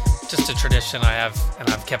 Just a tradition I have, and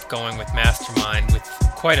I've kept going with Mastermind with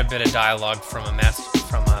quite a bit of dialogue from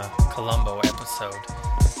a Columbo episode.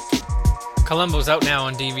 Columbo's out now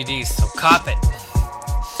on DVD, so cop it.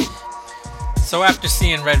 So after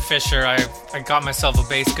seeing Red Fisher, I got myself a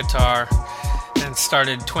bass guitar and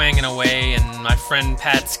started twanging away, and my friend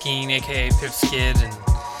Pat Skeen, aka Pip Skid,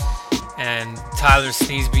 and Tyler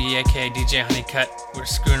Sneesby, aka DJ Honeycutt, were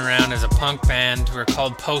screwing around as a punk band. We were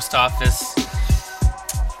called Post Office.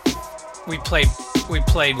 We played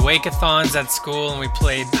wake-a-thons at school, and we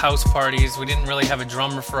played house parties. We didn't really have a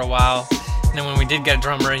drummer for a while, and then when we did get a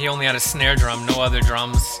drummer, he only had a snare drum, no other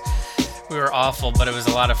drums. We were awful, but it was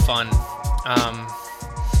a lot of fun.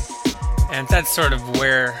 And that's sort of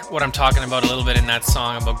what I'm talking about a little bit in that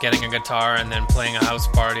song, about getting a guitar and then playing a house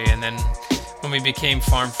party. And then when we became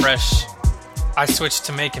Farm Fresh, I switched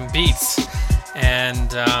to making beats.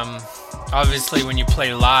 And obviously when you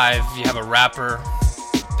play live, you have a rapper,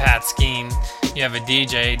 Pat Skeen, you have a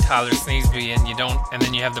DJ, Tyler Sneesby, and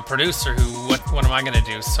then you have the producer who, what am I going to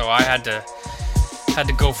do? So I had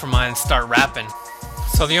to go for mine and start rapping.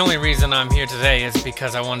 So the only reason I'm here today is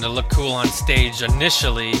because I wanted to look cool on stage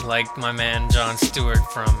initially, like my man John Stewart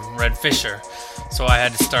from Red Fisher. So I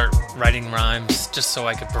had to start writing rhymes just so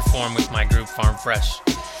I could perform with my group Farm Fresh.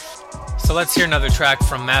 So let's hear another track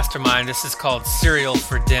from Mastermind. This is called Cereal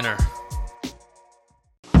for Dinner.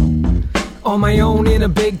 On my own in a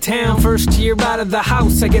big town, first year out of the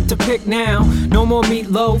house, I get to pick now. No more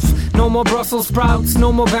meatloaf, no more Brussels sprouts,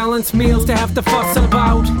 no more balanced meals to have to fuss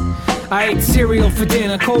about. I ate cereal for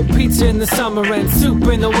dinner, cold pizza in the summer and soup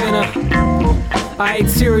in the winter. I ate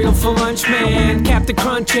cereal for lunch, man, Captain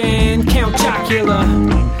Crunch and Count Chocula.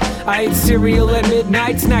 I ate cereal at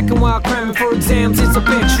midnight, snacking while cramming for exams, it's a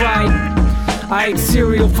bitch, right? I ate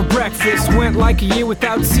cereal for breakfast, went like a year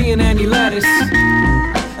without seeing any lettuce.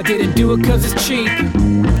 I didn't do it cause it's cheap,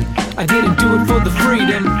 I didn't do it for the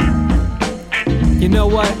freedom. You know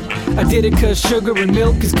what? I did it cause sugar and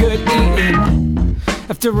milk is good eating.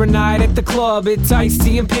 After a night at the club, it's iced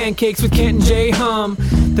tea and pancakes with Kent and J Hum.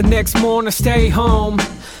 The next morning I stay home,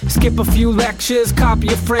 skip a few lectures, copy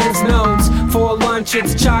a friend's notes. For lunch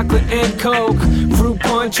it's chocolate and Coke, fruit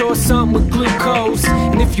punch or something with glucose.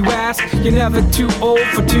 And if you ask, you're never too old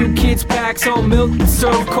for 2 kids packs on milk and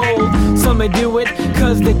served cold. Some may do it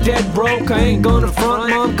cause they're dead broke, I ain't gonna front,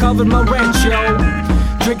 mom covered my rent, yo.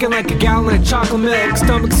 Drinking like a gallon of chocolate milk,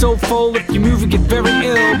 stomach so full if you move you get very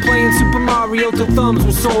ill. Playing Super Mario till thumbs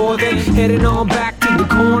were sore, then heading on back to the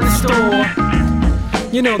corner store.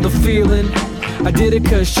 You know the feeling, I did it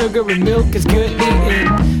cause sugar and milk is good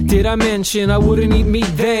eating. Did I mention I wouldn't eat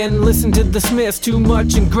meat then? Listen to the Smiths too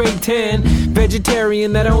much in grade 10.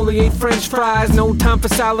 Vegetarian that only ate french fries, no time for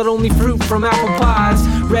salad, only fruit from apple pies.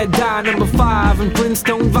 Red dye number 5 and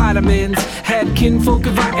Flintstone vitamins. Had kinfolk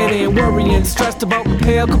inviting and worrying, stressed about my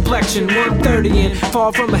pale complexion. 130 and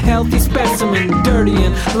far from a healthy specimen. Dirty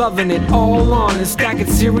and loving it all on and stacking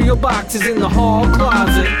cereal boxes in the hall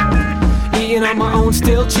closet. Eating on my own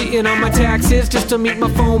still, cheating on my taxes just to meet my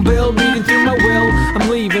phone bill, reading through my will. I'm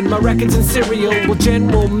leaving my records and cereal. Will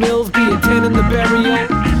General Mills be attending the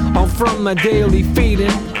burial? All from my daily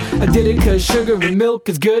feeding. I did it cause sugar and milk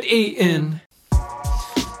is good eating.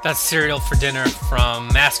 That's Cereal for Dinner from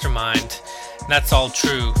Mastermind. That's all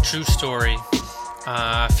true story.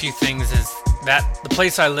 A few things is that the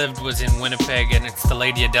place I lived was in Winnipeg, and it's the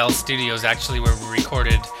Lady Adele Studios actually where we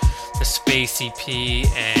recorded the Space EP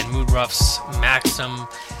and Mood Rough's Maxim.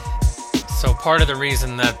 So part of the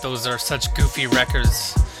reason that those are such goofy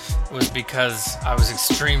records was because I was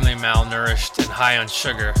extremely malnourished and high on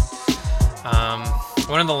sugar.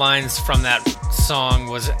 One of the lines from that song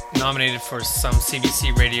was nominated for some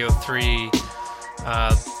CBC Radio 3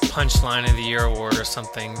 Punchline of the Year award or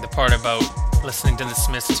something. The part about listening to the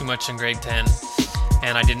Smiths too much in grade 10,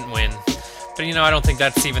 and I didn't win. But I don't think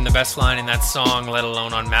that's even the best line in that song, let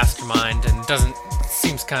alone on Mastermind, and it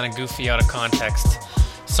seems kind of goofy out of context.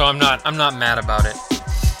 So I'm not mad about it.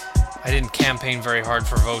 I didn't campaign very hard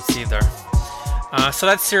for votes either. So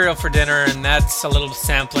that's Cereal for Dinner, and that's a little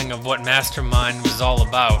sampling of what Mastermind was all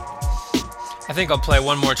about. I think I'll play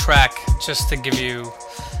one more track just to give you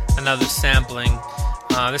another sampling.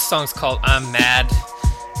 This song's called I'm Mad,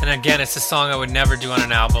 And again, it's a song I would never do on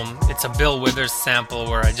an album. It's a Bill Withers sample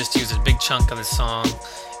where I just use a big chunk of the song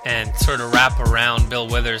and sort of wrap around Bill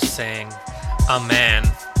Withers saying, "I'm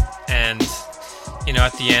man." And, you know,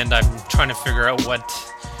 at the end, I'm trying to figure out what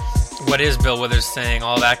is Bill Withers saying,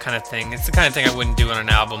 all that kind of thing. It's the kind of thing I wouldn't do on an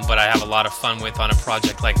album, but I have a lot of fun with on a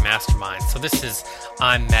project like Mastermind. So this is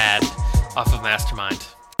I'm Mad off of Mastermind.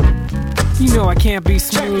 You know I can't be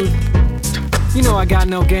smooth. You know I got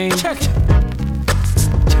no game.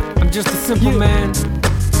 I'm just a simple man.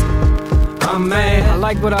 I'm mad. I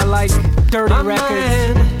like what I like. Dirty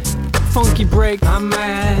records. Mad. Funky break. I'm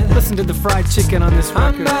mad. Listen to the fried chicken on this record.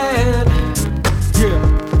 I'm mad.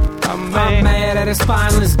 Yeah. I'm mad at a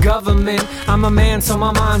spineless government. I'm a man, so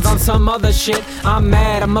my mind's on some other shit. I'm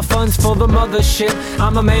mad at my funds for the mothership.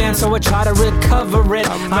 I'm a man, so I try to recover it.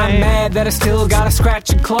 I'm mad that I still gotta scratch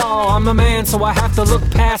and claw. I'm a man, so I have to look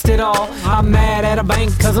past it all. I'm mad at a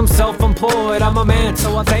bank cause I'm self-employed. I'm a man,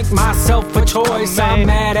 so I thank myself for choice. I'm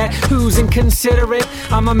mad at who's inconsiderate.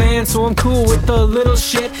 I'm a man, so I'm cool with the little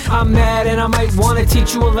shit. I'm mad and I might wanna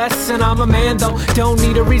teach you a lesson. I'm a man though, don't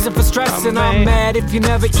need a reason for stressing. I'm mad if you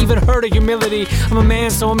never even heard of humility. I'm a man,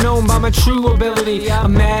 so I'm known by my true ability.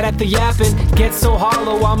 I'm mad at the yapping, gets so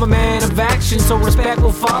hollow. I'm a man of action, so respect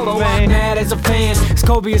will follow. I'm mad as a fan,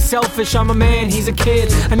 Kobe is selfish. I'm a man, he's a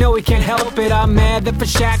kid, I know he can't help it. I'm mad that for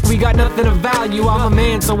Shaq we got nothing of value. I'm a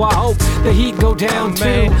man, so I hope the heat go down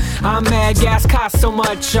too. I'm mad gas costs so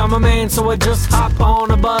much. I'm a man, so I just hop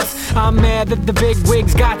on a bus. I'm mad that the big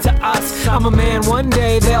wigs got to us. I'm a man, one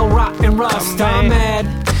day they'll rot and rust. I'm mad,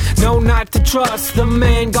 no, not to trust. The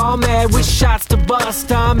man gone mad with shots to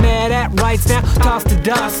bust. I'm mad at rights now tossed to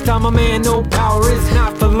dust. I'm a man, no power is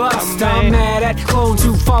not for lust. I'm mad at clones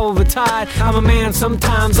who follow the tide. I'm a man,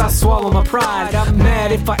 sometimes I swallow my pride. I'm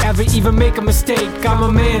mad if I ever even make a mistake. I'm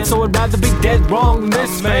a man, so I'd rather be dead wrong than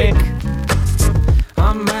this fake.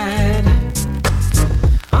 I'm mad.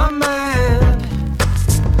 I'm mad.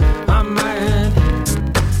 I'm mad.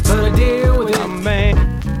 But I deal with it. I'm mad.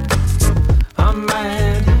 I'm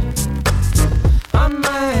mad. I'm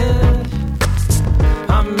mad.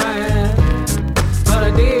 I'm mad. But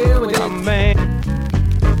I deal with it. I'm mad.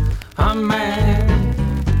 I'm mad.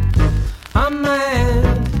 I'm mad.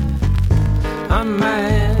 I'm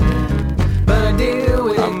mad. But I deal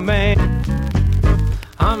with it. I'm mad.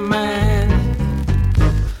 I'm mad.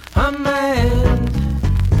 I'm mad.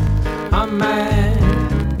 I'm mad.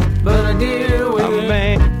 But I deal with it. I'm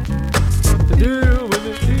mad. I deal with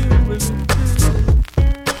it. Deal with it.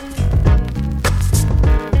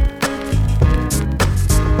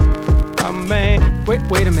 I'm mad.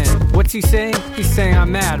 Wait a minute. What's he saying? He's saying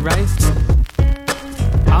I'm mad, right?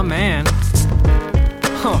 I'm man.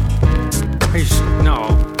 Huh.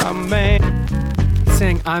 No. I'm mad. He's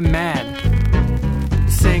saying I'm mad.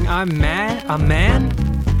 He's saying I'm mad? A man?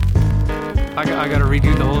 I gotta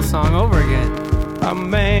redo the whole song over again. A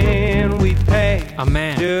man we pay. A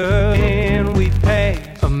man. And we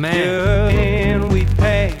pay. A man. And we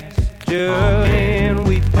pay. And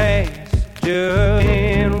we pay.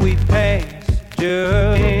 And we pay.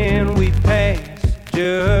 And we pay.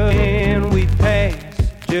 And we pay.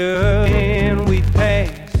 And we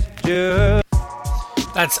pay.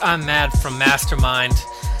 That's I'm Mad from Mastermind.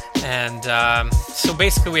 And so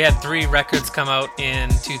basically we had 3 records come out in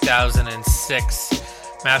 2006.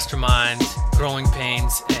 Mastermind, Growing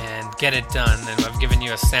Pains, and Get It Done. And I've given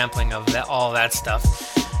you a sampling of all that stuff.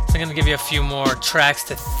 So I'm going to give you a few more tracks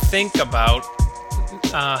to think about.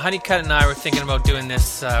 Honeycutt and I were thinking about doing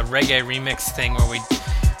this reggae remix thing where we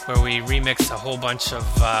remix a whole bunch of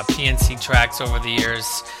PNC tracks over the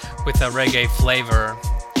years with a reggae flavor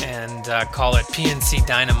and call it PNC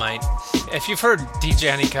Dynamite. If you've heard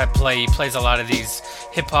DJ Honeycutt play, he plays a lot of these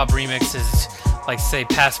hip-hop remixes, like say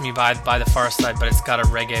Pass Me By the Pharcyde, but it's got a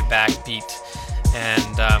reggae backbeat.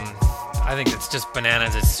 And I think it's just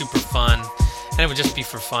bananas. It's super fun. And it would just be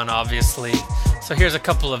for fun, obviously. So here's a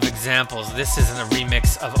couple of examples. This isn't a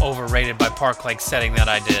remix of Overrated by Park Lake Setting that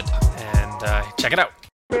I did. And check it out.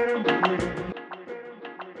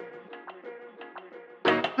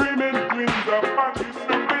 Dreaming dreams of what used to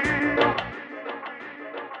be.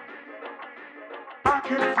 I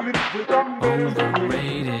can flip with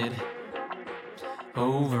Overrated.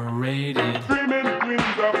 Overrated. Dreaming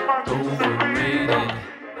dreams of what used to be.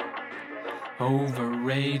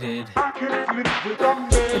 Overrated. I can flip with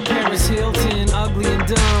Paris Hilton, ugly and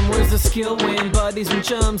dumb. Where's the skill when buddies and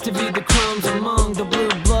chums to be the crumbs among the blue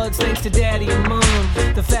bloods? Thanks to daddy and mom.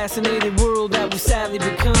 The fascinated world that we sadly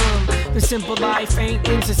become. The simple life ain't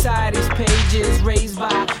in society's pages. Raised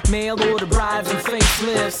by mail order bribes and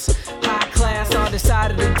facelifts. High class are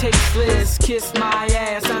decided to tasteless. Kiss my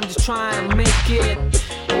ass, I'm just trying to make it.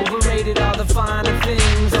 Overrated are the finer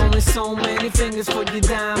things. Only so many fingers for your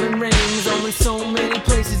diamond rings. Only so many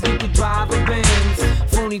places you could drive a Benz.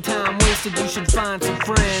 Phony time wasted, you should find some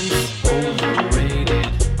friends. Overrated.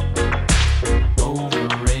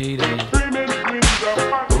 Overrated.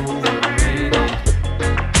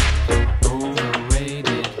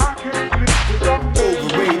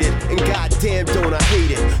 Overrated, and goddamn don't I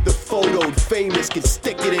hate it. The photoed famous can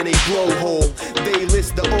stick it in a blowhole. They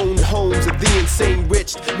list the owned homes of the insane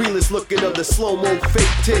rich. Realest looking of the slow-mo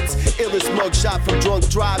fake tits. Illest mugshot from drunk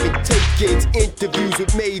driving take-ins. Interviews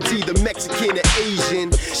with maids, either Mexican or Asian.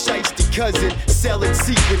 Shiesty cousin, selling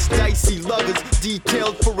secrets. Dicey lovers,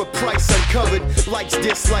 detailed for a price uncovered. Likes,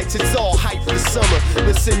 dislikes, it's all hype for summer.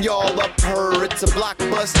 Listen y'all up her, it's a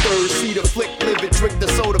blockbuster. See the flick, live it, drink the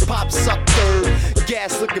soda, pop, suck third.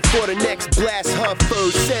 Gas looking for the next blast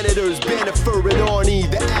huffer. Senators, Bennifer and Arnie,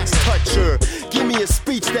 the ass toucher. Give me a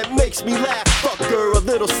speech that makes me laugh, fucker. A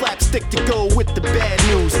little slapstick to go with the bad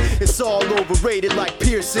news. It's all overrated like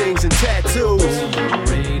piercings and tattoos.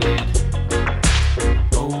 Overrated.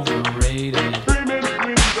 Overrated. Overrated.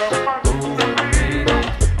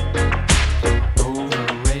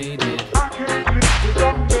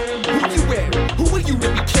 Who you wearing? Who are you to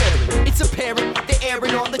be caring? It's apparent they're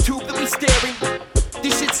airing on the tube that we staring.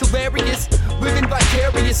 This shit's hilarious, living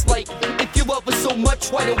vicarious. Like, if you love us so much,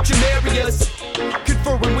 why don't you marry us?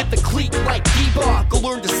 Conferring with the clique like D-Block. Go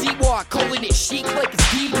learn to C-Walk, calling it chic like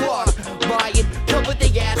it's D-Block. Lying, cover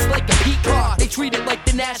they ass like a peacock. They treat it like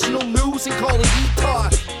the national news and call it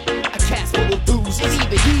E-Talk. A cast full of booze, and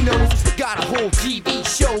even he knows. Got a whole TV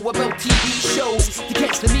show about TV shows. To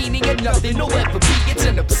catch the meaning of nothing will ever be. It's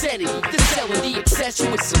an obscenity, they're selling the obsession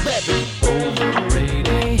with celebrity. Overrated.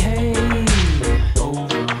 Hey, hey.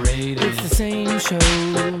 Overrated. It's the same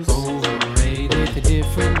shows. Overrated. With a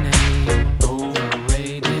different name.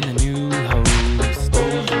 Overrated. And a new host.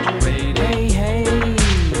 Overrated. Hey, hey.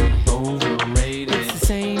 Overrated. It's the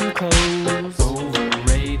same clothes.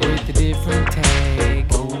 Overrated. With a different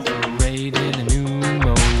tag. Overrated. And a new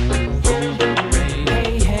mode. Overrated.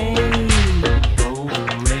 Hey, hey.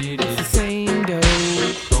 Overrated. It's the same dope.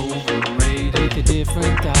 Overrated. With a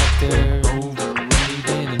different doctor. Overrated.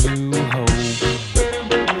 And a new hope.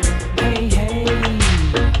 Hey, hey.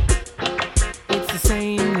 It's the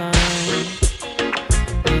same line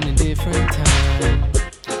in a different time.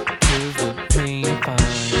 Feels the pain fine.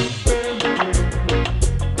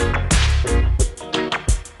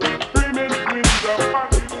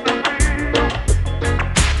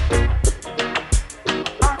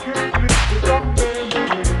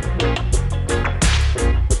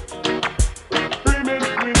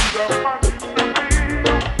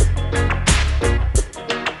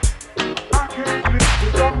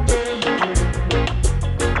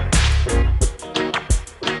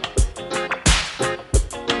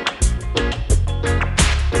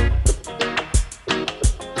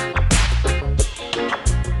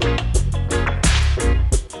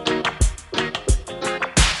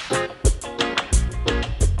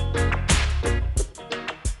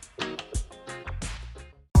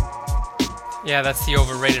 Yeah, that's the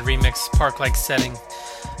Overrated remix, Park-like setting,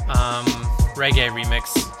 reggae remix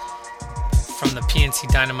from the PNC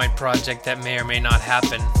Dynamite project that may or may not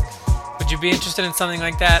happen. Would you be interested in something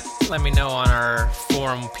like that? Let me know on our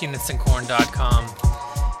forum, peanutsandcorn.com.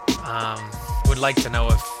 Would like to know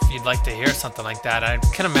if you'd like to hear something like that. I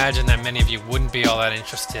can imagine that many of you wouldn't be all that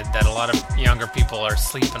interested, that a lot of younger people are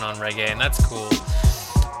sleeping on reggae, and that's cool.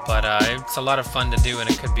 But it's a lot of fun to do, and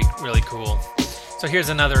it could be really cool. So here's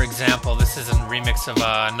another example. This is a remix of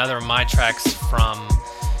another of my tracks from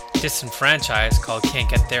Disenfranchised called Can't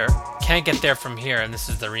Get There From Here, and this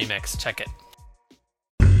is the remix. Check it.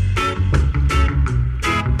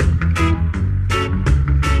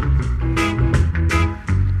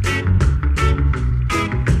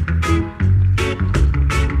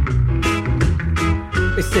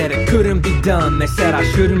 They said it couldn't be done, they said I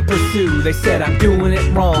shouldn't pursue. They said I'm doing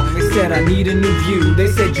it wrong, they said I need a new view. They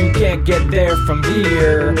said you can't get there from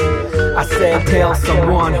here. I said tell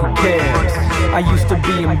someone who cares. I used to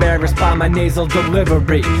be embarrassed by my nasal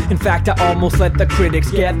delivery. In fact, I almost let the critics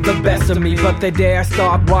get the best of me. But the day I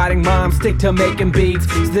start writing rhymes, stick to making beats,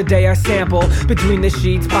 is the day I sample between the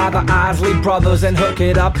sheets by the Isley Brothers and hook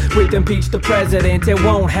it up with Impeach the President. It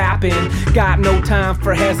won't happen, got no time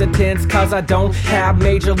for hesitance, cause I don't have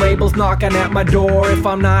major labels knocking at my door. If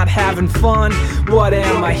I'm not having fun, what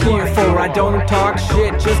am I here for? I don't talk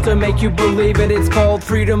shit just to make you believe it. It's called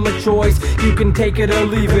freedom of choice, you can take it or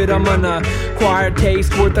leave it. I'm gonna acquired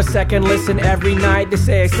taste, worth a second listen every night. They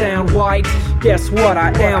say I sound white, guess what,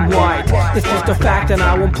 I am white. It's just a fact and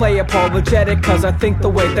I won't play apologetic, cause I think the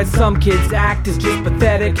way that some kids act is just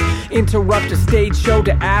pathetic. Interrupt a stage show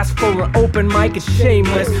to ask for an open mic is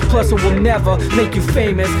shameless, plus it will never make you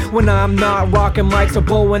famous. When I'm not rocking mics or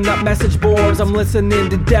blowing up message boards, I'm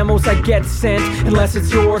listening to demos I get sent, unless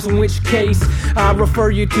it's yours, in which case I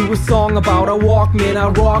refer you to a song about a Walkman I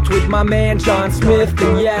rocked with my man John Smith.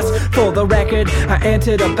 And yes, for the record, I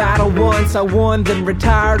entered a battle once, I won, then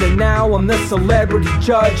retired, and now I'm the celebrity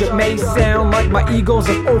judge. It may sound like my ego's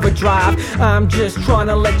in overdrive, I'm just trying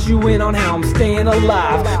to let you in on how I'm staying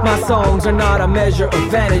alive. My songs are not a measure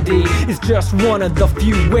of vanity, it's just one of the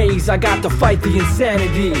few ways I got to fight the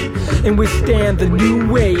insanity and withstand the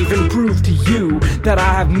new wave and prove to you that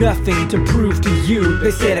I have nothing to prove to you.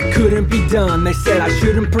 They said it couldn't be done, they said I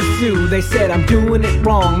shouldn't pursue, they said I'm doing it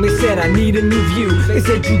wrong, they said I need a new view, they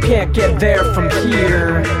said you can't get there from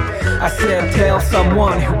here. I said tell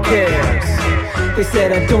someone who cares. They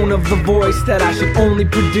said I don't have the voice, that I should only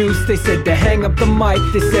produce. They said to hang up the mic,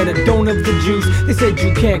 they said I don't have the juice. They said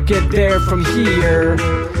you can't get there from here.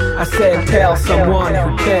 I said tell someone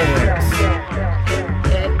who cares.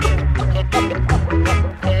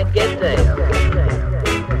 Can't get there.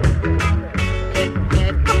 Can't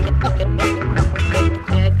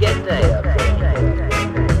get there.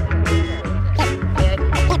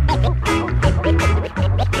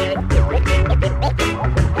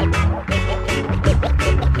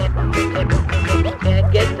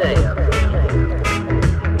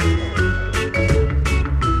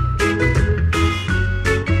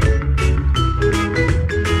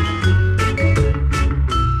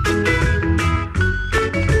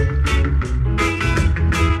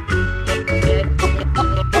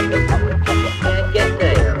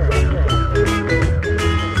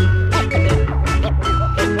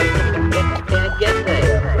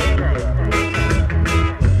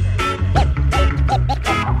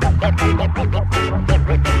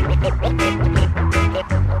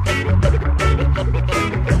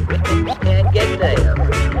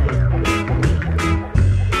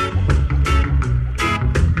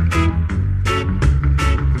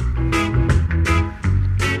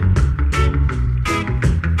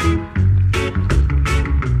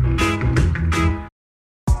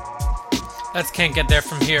 That's Can't Get There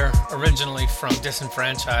From Here, originally from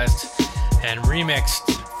Disenfranchised and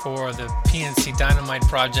remixed for the PNC Dynamite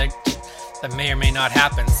project that may or may not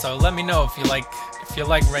happen. So let me know if you like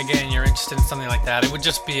reggae and you're interested in something like that. It would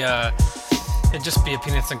just be a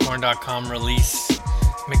peanutsandcorn.com release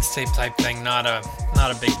mixtape type thing, not a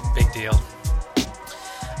big deal.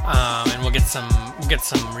 And we'll get some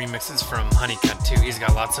remixes from Honeycut too. He's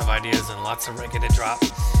got lots of ideas and lots of reggae to drop.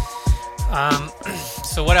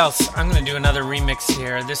 So what else? I'm going to do another remix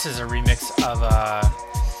here. This is a remix of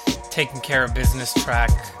Taking Care of Business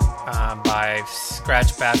track by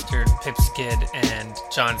Scratch Bastard, Pip Skid, and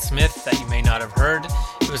John Smith that you may not have heard.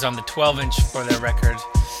 It was on the 12-inch for their record,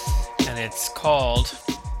 and it's called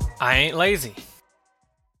I Ain't Lazy.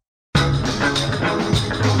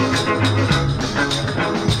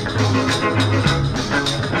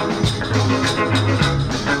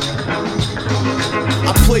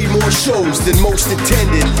 I play more shows than most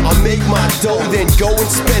attended. I make my dough, then go and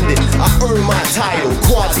spend it. I earn my title,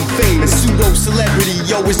 quasi-famous, pseudo-celebrity.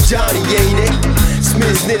 Yo, it's Johnny, ain't it?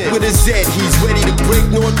 Smiznit with a Z, he's ready to break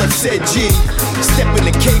north, I said G. Stepping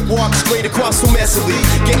the cakewalk straight across from Esselie.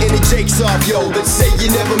 Getting the jakes off, yo, that say you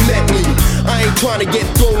never met me. I ain't trying to get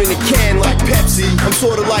thrown in a can like Pepsi. I'm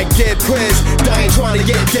sorta like Dead Prez, dying trying to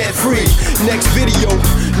get debt free. Next video,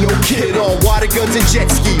 no kid on water guns and jet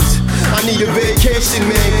skis. I need a vacation,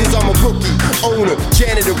 man, cause I'm a rookie, owner,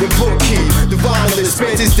 janitor, and bookie. The violist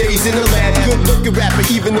spends his days in the lab. Good looking rapper,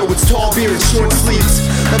 even though it's tall beer and short sleeves.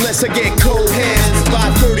 Unless I get cold hands,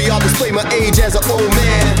 5:30, I'll display my age as an old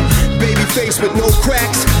man. Baby face with no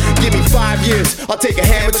cracks. Give me 5 years, I'll take a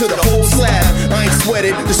hammer to the whole slab. I ain't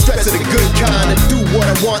sweated, the stress of the good kind. To do what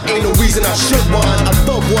I want ain't no reason I should whine. I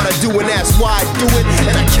love what I do and that's why I do it.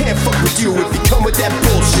 And I can't fuck with you if you come with that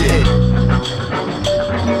bullshit.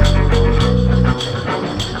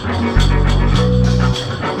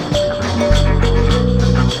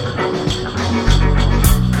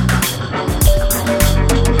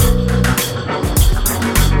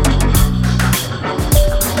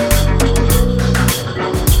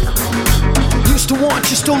 Want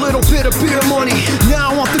just a little bit of beer money.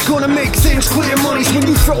 Now I want the gonna make things clear monies. When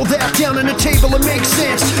you throw that down on the table, it makes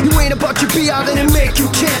sense. You ain't about your BI, then it make you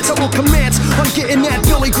tense. I will commence on getting that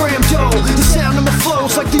Billy Graham dough. The sound of my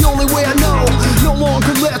flow's like the only way I know. No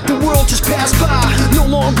longer let the world just pass by. No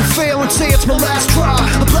longer fail and say it's my last try.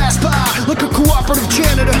 I blast by like a cooperative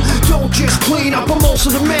janitor. Don't just clean up, I'm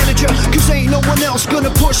also the manager. Cause ain't no one else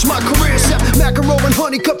gonna push my career except Macaroon and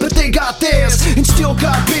Honeycutt, but they got theirs. And still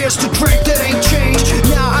got beers to drink that ain't changed.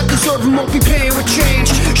 Now I deserve them, won't be paying with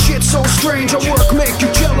change. Shit's so strange, our work make you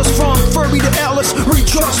jealous. From Furby to Ellis,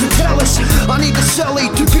 recharge to Tellis. I need the celly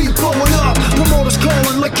to be blowing up. Promoters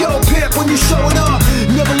calling like, yo, Pip, when you showing up.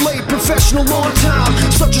 Never late, professional on time.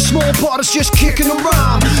 Such a small part is just kicking a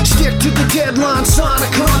rhyme. Stick to the deadline, sign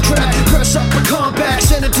a contract. Press up a compact,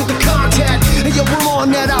 send it to the contact. And yo, we're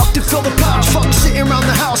on that out to fill the pouch. Fuck sitting around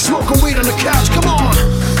the house, smoking weed on the couch. Come on.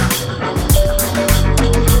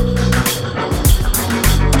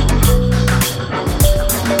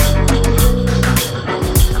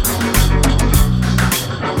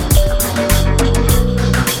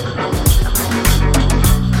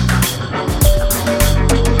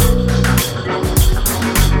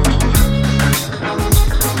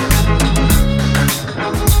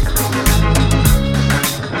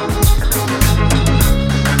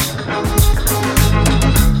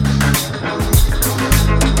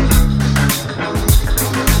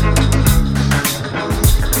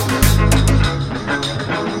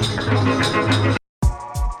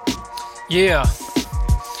 Yeah,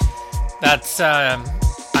 that's I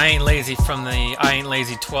Ain't Lazy from the I Ain't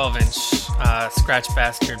Lazy 12-inch, Scratch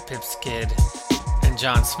Bastard, Pip Skid, and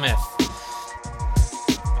John Smith.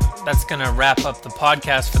 That's going to wrap up the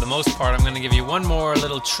podcast for the most part. I'm going to give you one more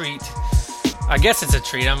little treat. I guess it's a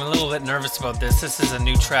treat. I'm a little bit nervous about this. This is a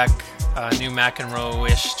new track, new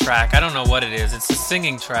McEnroe-ish track. I don't know what it is. It's a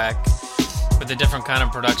singing track with a different kind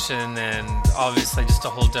of production and obviously just a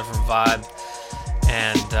whole different vibe.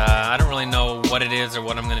 And I don't really know what it is or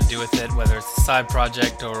what I'm going to do with it, whether it's a side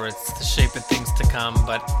project or it's the shape of things to come.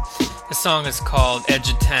 But the song is called Edge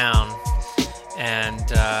of Town. And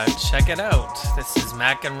check it out. This is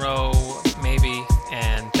McEnroe, maybe.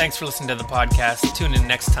 And thanks for listening to the podcast. Tune in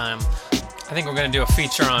next time. I think we're going to do a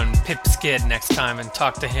feature on Pip Skid next time and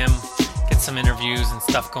talk to him, get some interviews and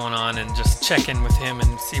stuff going on, and just check in with him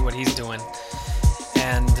and see what he's doing.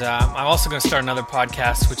 And I'm also going to start another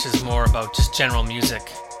podcast, which is more about just general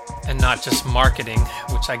music and not just marketing,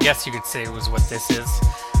 which I guess you could say was what this is.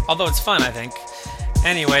 Although it's fun, I think.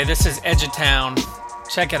 Anyway, this is Edge of Town.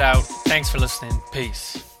 Check it out. Thanks for listening.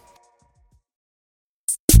 Peace.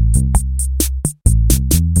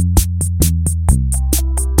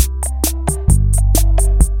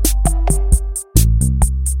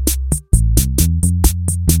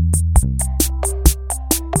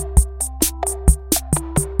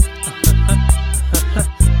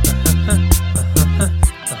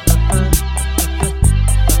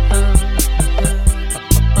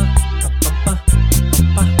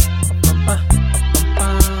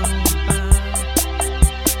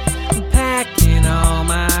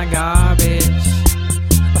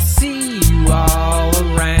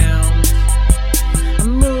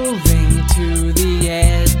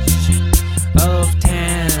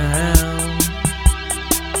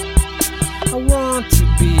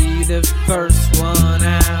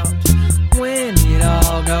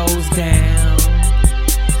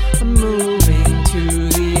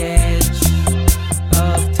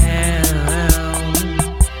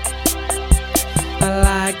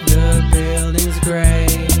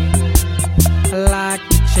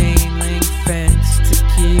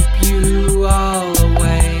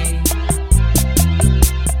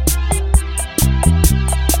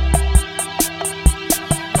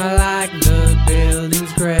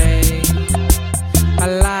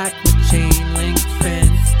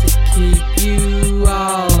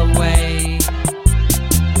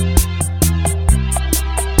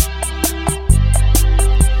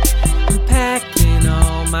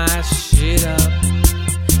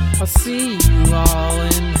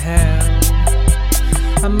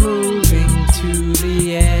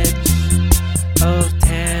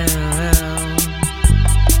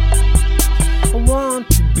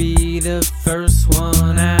 The first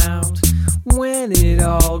one out when it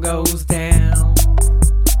all goes down.